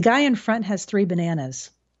 The guy in front has 3 bananas.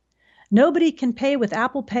 Nobody can pay with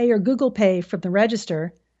Apple Pay or Google Pay from the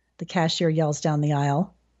register, the cashier yells down the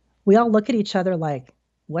aisle. We all look at each other like,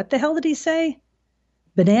 what the hell did he say?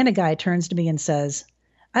 Banana guy turns to me and says,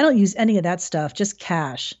 I don't use any of that stuff, just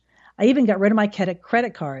cash. I even got rid of my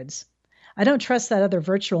credit cards. I don't trust that other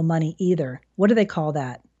virtual money either. What do they call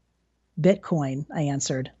that? Bitcoin, I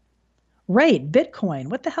answered. Right, Bitcoin.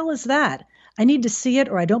 What the hell is that? I need to see it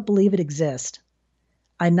or I don't believe it exists.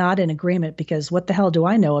 I nod in agreement because what the hell do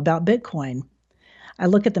I know about Bitcoin? I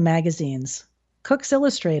look at the magazines. Cook's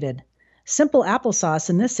Illustrated. Simple applesauce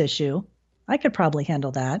in this issue. I could probably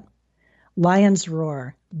handle that. Lion's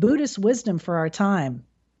Roar. Buddhist wisdom for our time.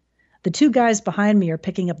 The 2 guys behind me are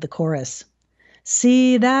picking up the chorus.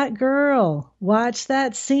 See that girl. Watch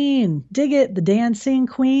that scene. Dig it, the dancing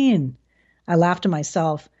queen. I laugh to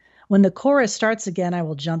myself. When the chorus starts again, I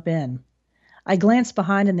will jump in. I glance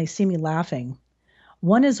behind and they see me laughing.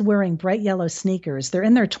 One is wearing bright yellow sneakers. They're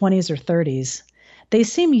in their 20s or 30s. They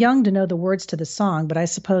seem young to know the words to the song, but I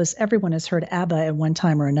suppose everyone has heard ABBA at one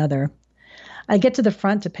time or another. I get to the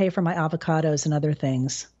front to pay for my avocados and other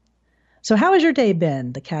things. So how has your day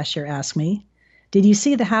been? The cashier asked me. Did you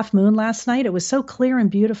see the half moon last night? It was so clear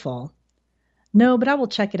and beautiful. No, but I will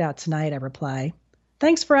check it out tonight, I reply.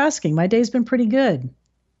 Thanks for asking. My day's been pretty good.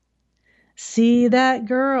 See that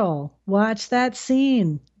girl. Watch that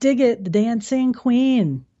scene. Dig it, the dancing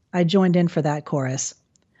queen. I joined in for that chorus.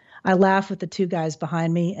 I laugh with the 2 guys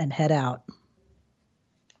behind me and head out.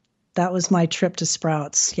 That was my trip to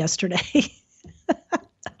Sprouts yesterday.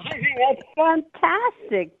 I think that's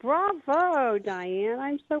fantastic. Bravo, Diane.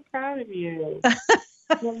 I'm so proud of you.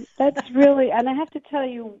 Well, that's really, and I have to tell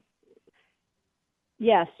you,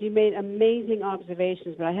 yes, you made amazing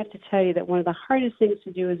observations, but I have to tell you that one of the hardest things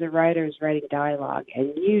to do as a writer is writing dialogue,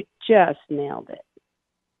 and you just nailed it.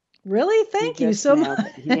 Really? Thank you so much.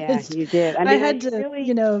 Yeah, you did. I had to,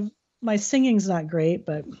 really, my singing's not great,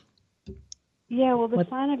 but. Yeah, well, the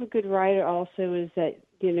sign of a good writer also is that,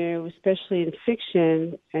 especially in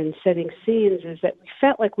fiction and setting scenes, is that we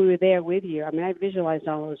felt like we were there with you. I mean, I visualized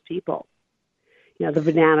all those people. The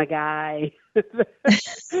banana guy,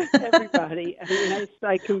 everybody. I mean,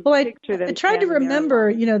 I can picture them. I tried to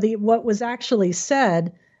remember, what was actually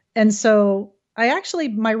said. And so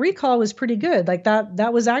my recall was pretty good. Like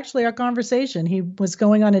that was actually our conversation. He was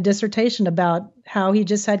going on a dissertation about how he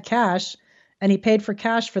just had cash and he paid for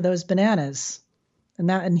cash for those bananas.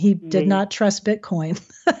 And he did not trust Bitcoin.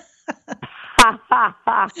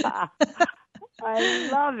 I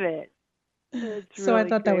love it. So I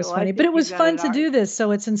thought that was funny, but it was fun to do this.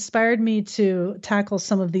 So it's inspired me to tackle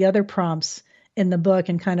some of the other prompts in the book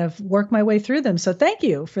and kind of work my way through them. So thank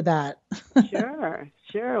you for that. Sure.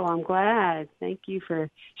 Well, I'm glad. Thank you for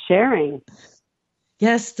sharing.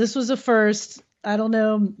 Yes, this was a first. I don't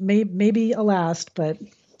know, maybe a last, but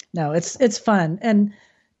no, it's fun. And,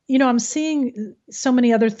 I'm seeing so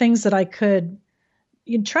many other things that I could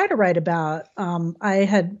try to write about. I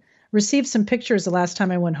had received some pictures the last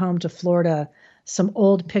time I went home to Florida, some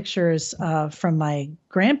old pictures from my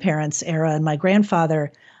grandparents' era. And my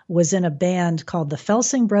grandfather was in a band called the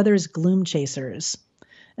Felsing Brothers Gloom Chasers.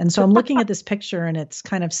 And so I'm looking at this picture and it's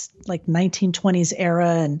kind of like 1920s era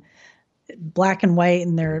and black and white.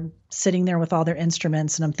 And they're sitting there with all their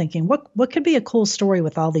instruments. And I'm thinking, what could be a cool story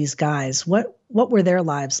with all these guys? What were their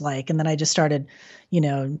lives like? And then I just started,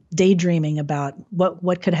 daydreaming about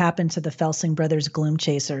what could happen to the Felsing Brothers Gloom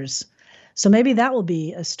Chasers. So maybe that will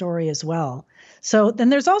be a story as well. So then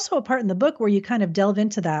there's also a part in the book where you kind of delve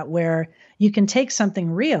into that, where you can take something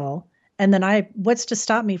real and then what's to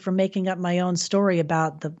stop me from making up my own story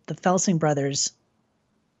about the Felsing Brothers?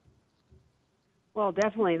 Well,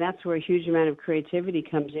 definitely. That's where a huge amount of creativity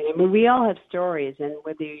comes in. I mean, we all have stories, and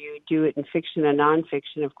whether you do it in fiction or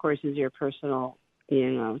nonfiction, of course, is your personal,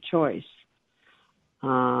 choice.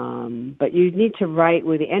 But you need to write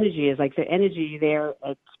where the energy is. Like the energy there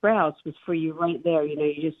at Sprouts was for you right there.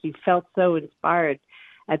 You felt so inspired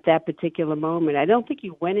at that particular moment. I don't think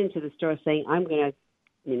you went into the store saying, I'm going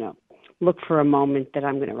to, look for a moment that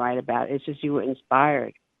I'm going to write about. It's just you were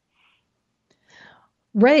inspired.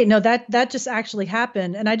 Right. No, that just actually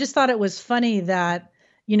happened. And I just thought it was funny that,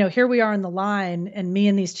 here we are in the line and me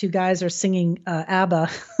and these 2 guys are singing ABBA.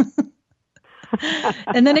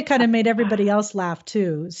 And then it kind of made everybody else laugh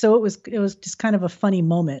too. So it was just kind of a funny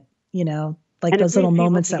moment, like those little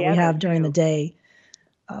moments that we have during the day.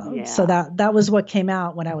 So that was what came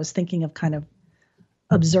out when I was thinking of kind of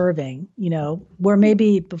observing, where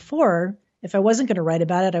maybe before, if I wasn't going to write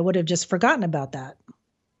about it, I would have just forgotten about that.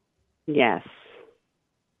 Yes.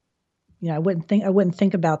 I wouldn't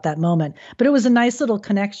think about that moment, but it was a nice little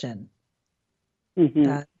connection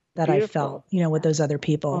that I felt, with those other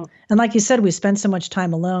people. And like you said, we spend so much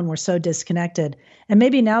time alone. We're so disconnected. And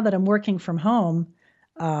maybe now that I'm working from home,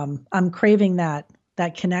 I'm craving that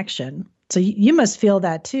connection. So you must feel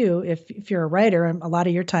that too. If you're a writer, and a lot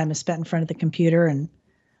of your time is spent in front of the computer and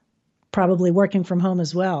probably working from home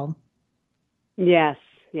as well. Yes.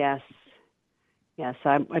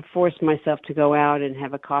 I forced myself to go out and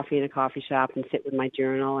have a coffee in a coffee shop and sit with my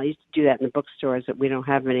journal. I used to do that in the bookstores, but we don't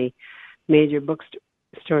have any major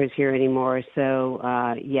bookstores here anymore. So,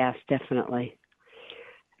 yes, definitely.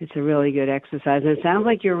 It's a really good exercise. And it sounds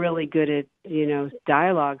like you're really good at,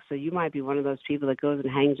 dialogue. So you might be one of those people that goes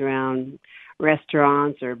and hangs around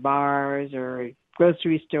restaurants or bars or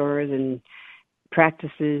grocery stores and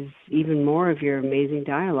practices even more of your amazing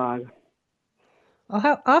dialogue.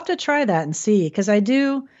 I'll have to try that and see, because I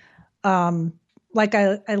do, I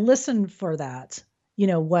listen for that,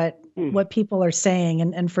 what people are saying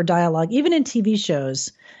and for dialogue, even in TV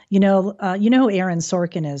shows. You know who Aaron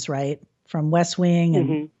Sorkin is, right? From West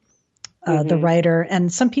Wing and the writer. And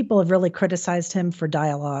some people have really criticized him for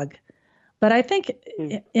dialogue. But I think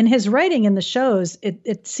in his writing in the shows,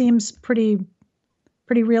 it seems pretty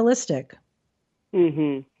realistic.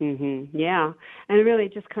 Yeah. And it really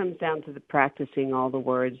just comes down to the practicing all the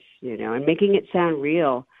words, and making it sound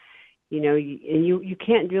real, and you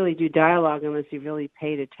can't really do dialogue unless you really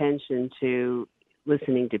paid attention to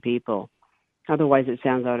listening to people. Otherwise it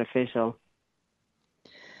sounds artificial.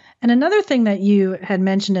 And another thing that you had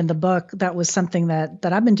mentioned in the book that was something that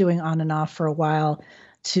I've been doing on and off for a while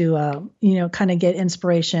to, kind of get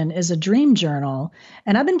inspiration is a dream journal.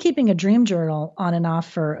 And I've been keeping a dream journal on and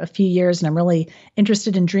off for a few years, and I'm really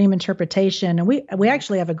interested in dream interpretation. And we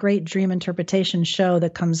actually have a great dream interpretation show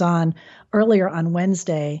that comes on earlier on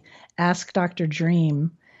Wednesday, Ask Dr.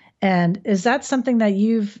 Dream. And is that something that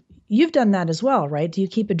you've done that as well, right? Do you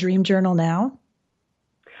keep a dream journal now?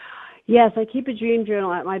 Yes, I keep a dream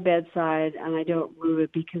journal at my bedside, and I don't move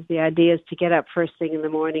it because the idea is to get up first thing in the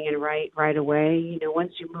morning and write right away.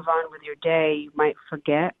 Once you move on with your day, you might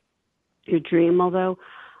forget your dream, although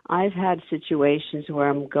I've had situations where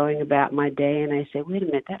I'm going about my day and I say, wait a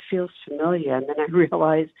minute, that feels familiar. And then I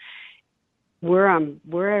realize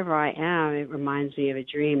wherever I am, it reminds me of a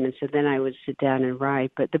dream. And so then I would sit down and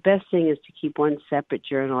write. But the best thing is to keep one separate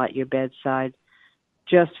journal at your bedside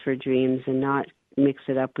just for dreams and not mix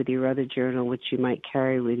it up with your other journal, which you might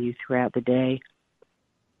carry with you throughout the day.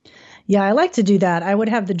 Yeah, I like to do that. I would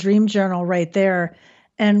have the dream journal right there.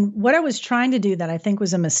 And what I was trying to do that I think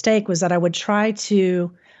was a mistake was that I would try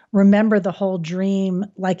to remember the whole dream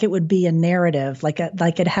like it would be a narrative, like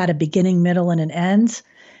it had a beginning, middle, and an end.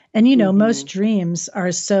 And, most dreams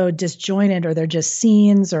are so disjointed, or they're just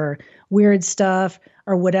scenes or weird stuff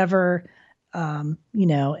or whatever,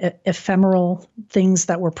 ephemeral things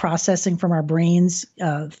that we're processing from our brains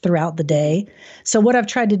throughout the day. So what I've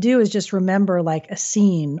tried to do is just remember like a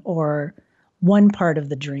scene or one part of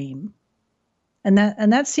the dream. And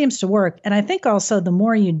that seems to work. And I think also the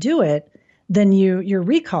more you do it, then your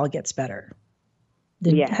recall gets better.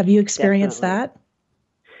 Have you experienced that?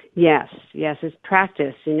 Yes, it's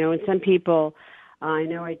practice. And some people, I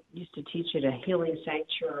know I used to teach at a healing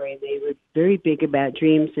sanctuary. They were very big about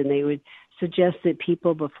dreams, and they would suggest that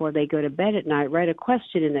people, before they go to bed at night, write a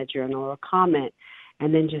question in that journal or a comment,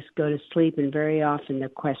 and then just go to sleep. And very often the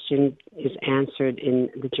question is answered in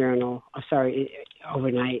the journal,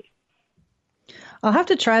 overnight. I'll have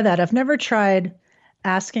to try that. I've never tried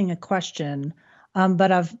asking a question,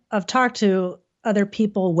 but I've talked to other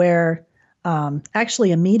people where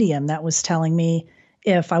actually a medium that was telling me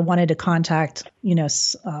if I wanted to contact,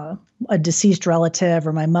 a deceased relative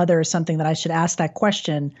or my mother or something, that I should ask that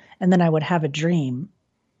question, and then I would have a dream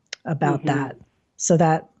about that. So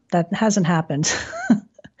that hasn't happened.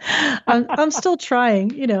 I'm still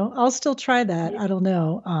trying, I'll still try that. I don't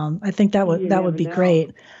know. I think that would be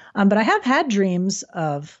great. But I have had dreams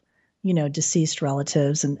of, deceased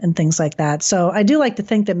relatives and things like that. So I do like to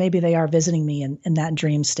think that maybe they are visiting me in that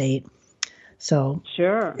dream state. So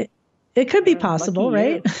sure. It could be possible,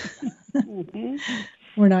 right?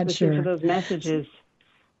 We're not sure. For those messages.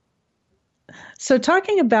 So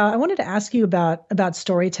I wanted to ask you about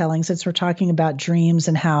storytelling, since we're talking about dreams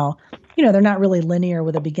and how, they're not really linear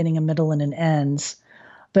with a beginning, a middle, and an end.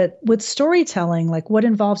 But with storytelling, like what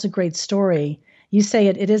involves a great story, you say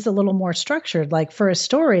it is a little more structured. Like for a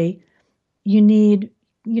story, you need,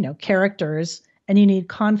 characters, and you need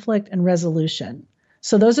conflict and resolution.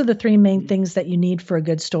 So those are the three main things that you need for a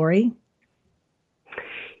good story.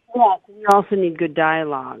 Yes, and you also need good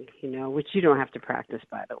dialogue, which you don't have to practice,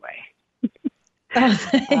 by the way. Oh,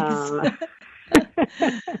 thanks.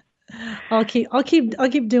 I'll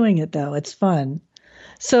keep doing it though. It's fun.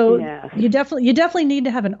 So yes. you definitely need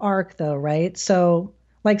to have an arc though, right? So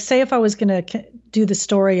like say if I was going to do the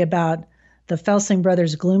story about the Felsing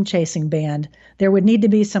Brothers gloom chasing band, there would need to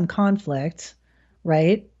be some conflict,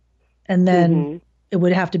 right? And then it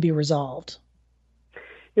would have to be resolved.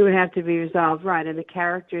 It would have to be resolved, right. And the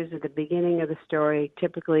characters at the beginning of the story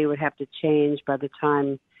typically would have to change by the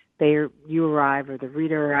time you arrive or the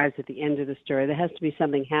reader arrives at the end of the story. There has to be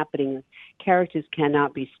something happening. Characters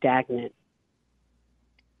cannot be stagnant.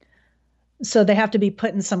 So they have to be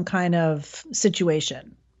put in some kind of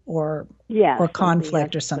situation or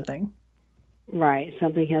conflict or something. Right.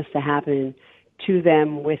 Something has to happen to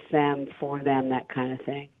them, with them, for them, that kind of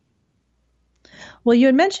thing. Well, you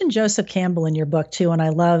had mentioned Joseph Campbell in your book too, and I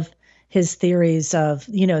love his theories of,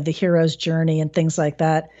 the hero's journey and things like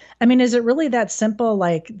that. I mean, is it really that simple?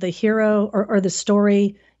 Like the hero or the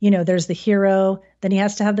story, there's the hero, then he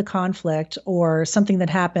has to have the conflict or something that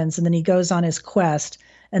happens, and then he goes on his quest,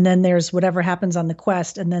 and then there's whatever happens on the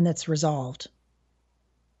quest, and then it's resolved.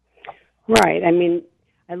 Right. I mean,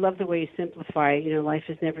 I love the way you simplify. Life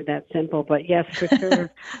is never that simple, but yes, for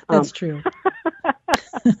sure. That's true.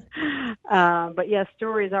 But yes,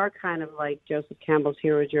 stories are kind of like Joseph Campbell's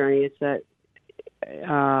hero journey. It's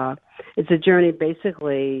a journey,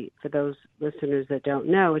 basically, for those listeners that don't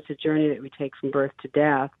know, it's a journey that we take from birth to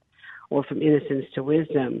death or from innocence to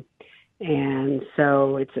wisdom. And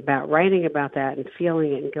so it's about writing about that and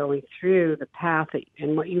feeling it and going through the path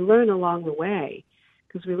and what you learn along the way,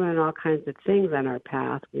 because we learn all kinds of things on our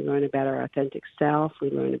path. We learn about our authentic self. We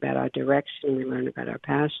learn about our direction. We learn about our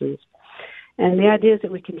passions. And the idea is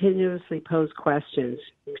that we continuously pose questions.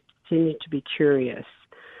 We continue to be curious,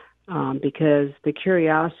 because the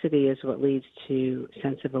curiosity is what leads to a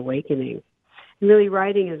sense of awakening. And really,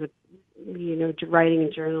 writing writing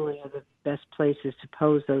and journaling are the best places to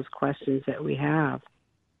pose those questions that we have.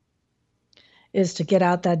 Is to get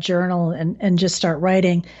out that journal and just start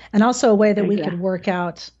writing, and also a way that we could work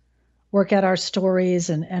out our stories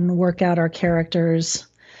and work out our characters.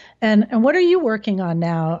 And what are you working on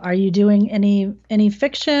now? Are you doing any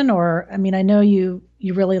fiction, or I mean, I know you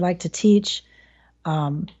really like to teach.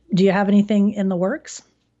 Do you have anything in the works?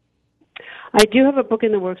 I do have a book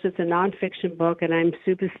in the works. It's a nonfiction book, and I'm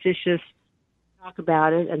superstitious to talk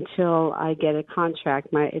about it until I get a contract.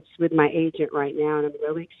 It's with my agent right now, and I'm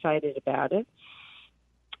really excited about it.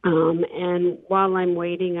 And while I'm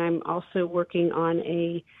waiting, I'm also working on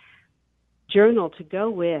a journal to go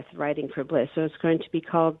with Writing for Bliss. So it's going to be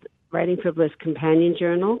called Writing for Bliss Companion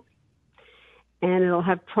Journal. And it'll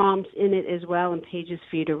have prompts in it as well and pages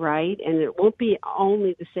for you to write. And it won't be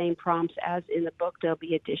only the same prompts as in the book. There'll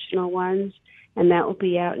be additional ones. And that will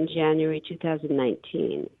be out in January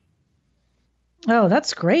 2019. Oh,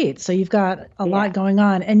 that's great. So you've got a lot going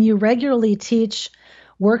on. And you regularly teach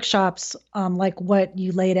workshops like what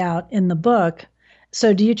you laid out in the book.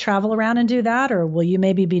 So do you travel around and do that, or will you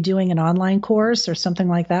maybe be doing an online course or something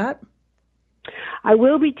like that? I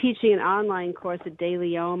will be teaching an online course at De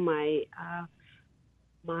Leon.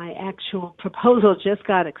 My actual proposal just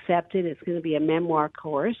got accepted. It's going to be a memoir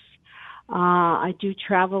course. I do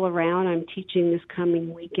travel around. I'm teaching this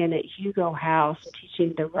coming weekend at Hugo House,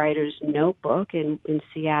 teaching the Writer's Notebook in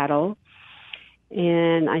Seattle.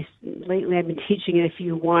 And lately I've been teaching at a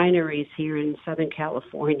few wineries here in Southern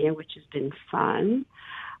California, which has been fun.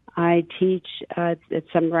 I teach at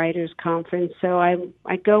some writers' conference, so I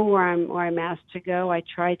go where I'm asked to go. I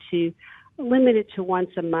try to limit it to once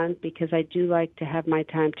a month because I do like to have my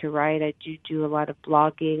time to write. I do a lot of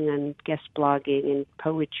blogging and guest blogging and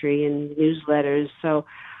poetry and newsletters, so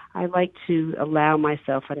I like to allow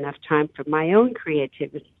myself enough time for my own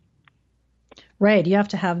creativity. Right. You have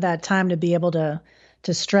to have that time to be able to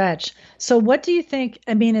stretch. So what do you think,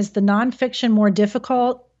 I mean, is the nonfiction more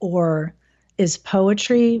difficult, or is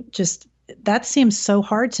poetry that seems so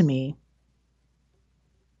hard to me.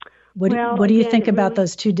 What do you think about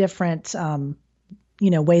those two different,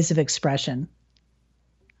 ways of expression?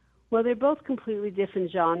 Well, they're both completely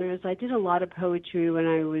different genres. I did a lot of poetry when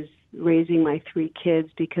I was raising my 3 kids,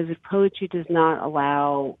 because if poetry does not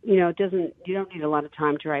allow, you don't need a lot of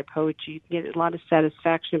time to write poetry. You can get a lot of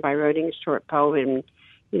satisfaction by writing a short poem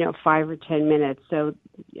in, 5 or 10 minutes. So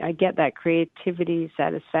I get that creativity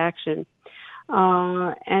satisfaction.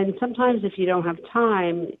 And sometimes if you don't have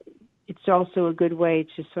time, it's also a good way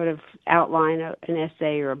to sort of outline an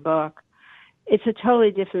essay or a book. It's a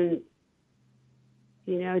totally different,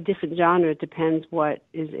 a different genre. It depends what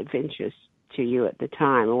is of interest to you at the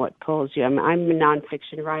time and what pulls you. I'm a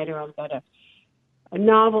nonfiction writer. I've got a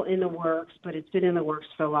novel in the works, but it's been in the works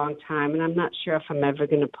for a long time, and I'm not sure if I'm ever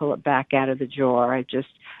going to pull it back out of the drawer.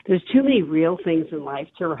 There's too many real things in life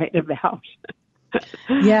to write about.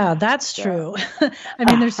 Yeah, that's true. I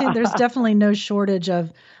mean, there's definitely no shortage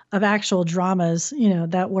of actual dramas,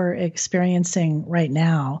 that we're experiencing right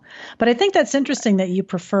now. But I think that's interesting that you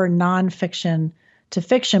prefer nonfiction to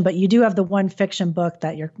fiction, but you do have the one fiction book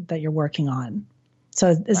that you're working on.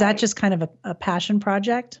 So is that just kind of a passion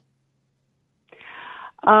project?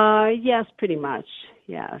 Yes, pretty much.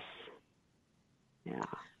 Yes. Yeah.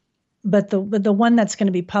 But the one that's going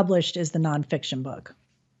to be published is the nonfiction book.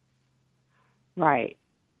 Right.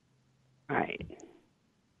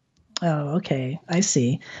 Oh, okay. I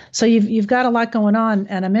see. So you've got a lot going on,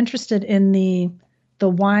 and I'm interested in the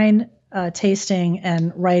wine tasting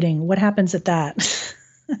and writing. What happens at that?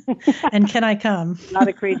 And can I come? A lot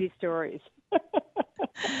of crazy stories.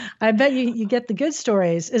 I bet you get the good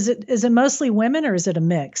stories. Is it mostly women, or is it a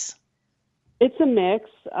mix? It's a mix.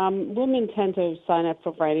 Women tend to sign up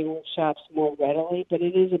for writing workshops more readily, but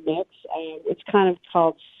it is a mix. It's kind of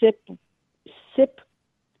called sip,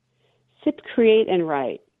 create, and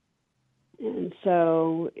write. And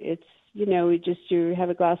so it's, you have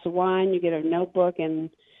a glass of wine, you get a notebook, and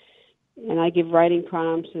I give writing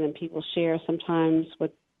prompts, and then people share sometimes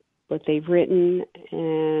what they've written,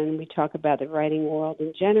 and we talk about the writing world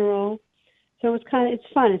in general. So it's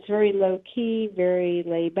fun. It's very low key, very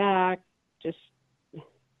laid back, just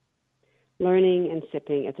learning and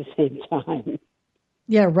sipping at the same time.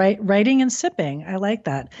 Yeah, writing and sipping. I like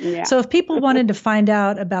that. Yeah. So if people wanted to find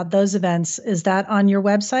out about those events, is that on your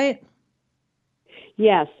website?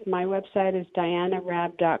 Yes, my website is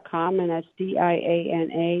dianaraab.com, and that's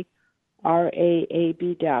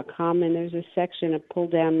DianaRaab.com, and there's a section, a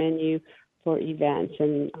pull-down menu for events,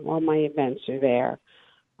 and all my events are there.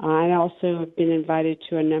 I also have been invited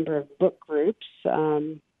to a number of book groups.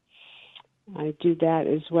 I do that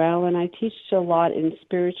as well, and I teach a lot in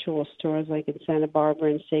spiritual stores, like in Santa Barbara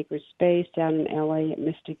and Sacred Space, down in LA at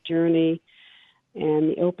Mystic Journey, and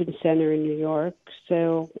the Open Center in New York.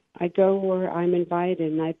 So I go where I'm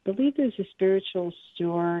invited, and I believe there's a spiritual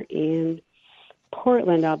store in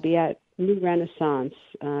Portland. I'll be at New Renaissance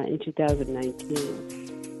in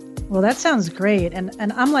 2019. Well, that sounds great, and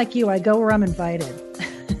I'm like you. I go where I'm invited,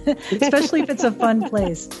 especially if it's a fun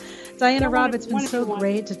place. Diana Raab, it's been so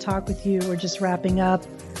great to talk with you. We're just wrapping up.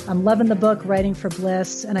 I'm loving the book, Writing for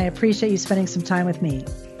Bliss, and I appreciate you spending some time with me.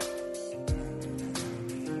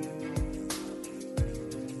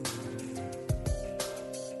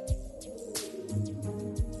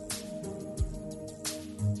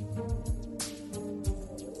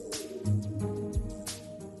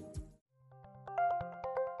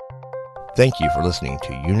 Thank you for listening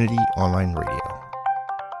to Unity Online Radio,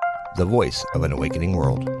 the voice of an awakening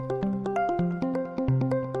world.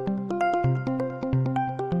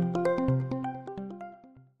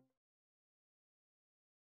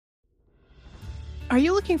 Are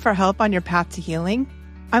you looking for help on your path to healing?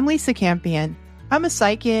 I'm Lisa Campion. I'm a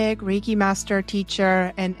psychic, Reiki master,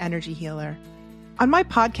 teacher, and energy healer. On my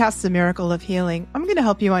podcast, The Miracle of Healing, I'm going to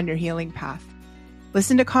help you on your healing path.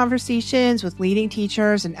 Listen to conversations with leading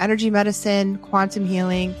teachers in energy medicine, quantum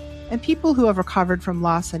healing, and people who have recovered from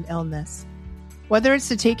loss and illness. Whether it's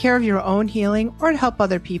to take care of your own healing or to help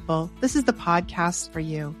other people, this is the podcast for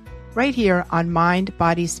you, right here on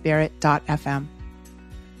mindbodyspirit.fm.